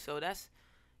conversation too. So that's,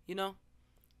 you know,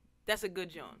 that's a good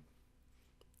John.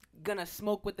 Gonna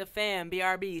smoke with the fam,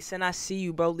 BRB. Sen, I see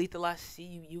you, bro. Lethal, I see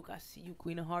you. Yuke, I see you.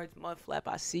 Queen of Hearts, Mudflap,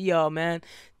 I see y'all, man.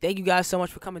 Thank you guys so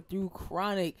much for coming through.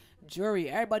 Chronic, Jury,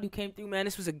 everybody who came through, man.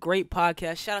 This was a great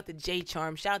podcast. Shout out to J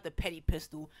Charm. Shout out to Petty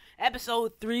Pistol.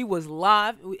 Episode 3 was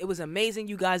live. It was amazing.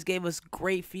 You guys gave us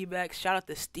great feedback. Shout out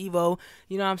to Steve-O.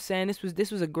 You know what I'm saying?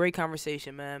 This was a great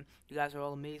conversation, man. You guys are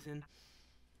all amazing.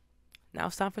 Now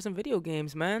it's time for some video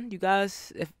games, man. You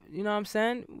guys, if you know what I'm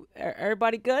saying,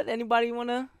 everybody good? Anybody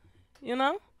wanna, you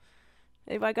know?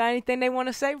 Anybody got anything they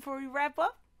wanna say before we wrap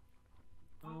up?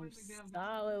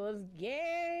 Solid. Let's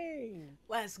game.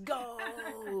 Let's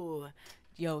go.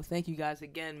 Yo, thank you guys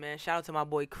again, man. Shout out to my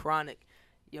boy Chronic.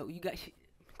 Yo, you guys,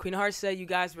 Queen of Hearts said you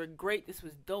guys were great. This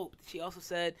was dope. She also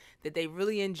said that they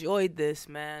really enjoyed this,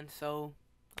 man. So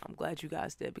I'm glad you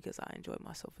guys did because I enjoyed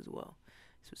myself as well.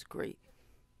 This was great.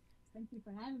 Thank you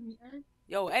for having me, Earth.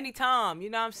 Yo, anytime, you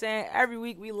know what I'm saying? Every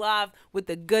week we live with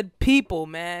the good people,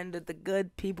 man. The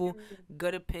good people,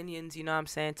 good opinions, you know what I'm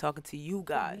saying? Talking to you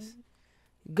guys.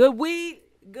 Good weed,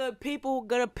 good people,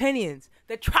 good opinions.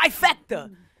 The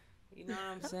trifecta. You know what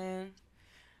I'm saying?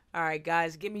 All right,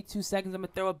 guys, give me 2 seconds. I'm going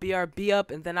to throw a BRB up,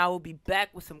 and then I will be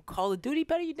back with some Call of Duty.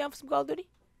 Petty, you down for some Call of Duty?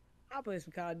 I'll play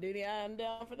some Call of Duty. I am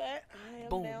down for that.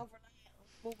 Boom. Down for that.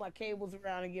 Move my cables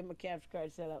around and get my capture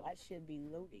card set up. I should be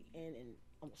loading in, and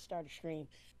I'm gonna start a stream.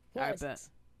 All right, Plus,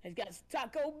 bet. it's got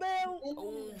some Taco Bell.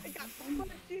 Ooh. It got some hot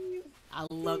cheese. I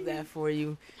love that for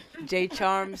you. J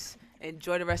Charms,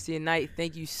 enjoy the rest of your night.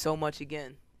 Thank you so much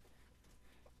again.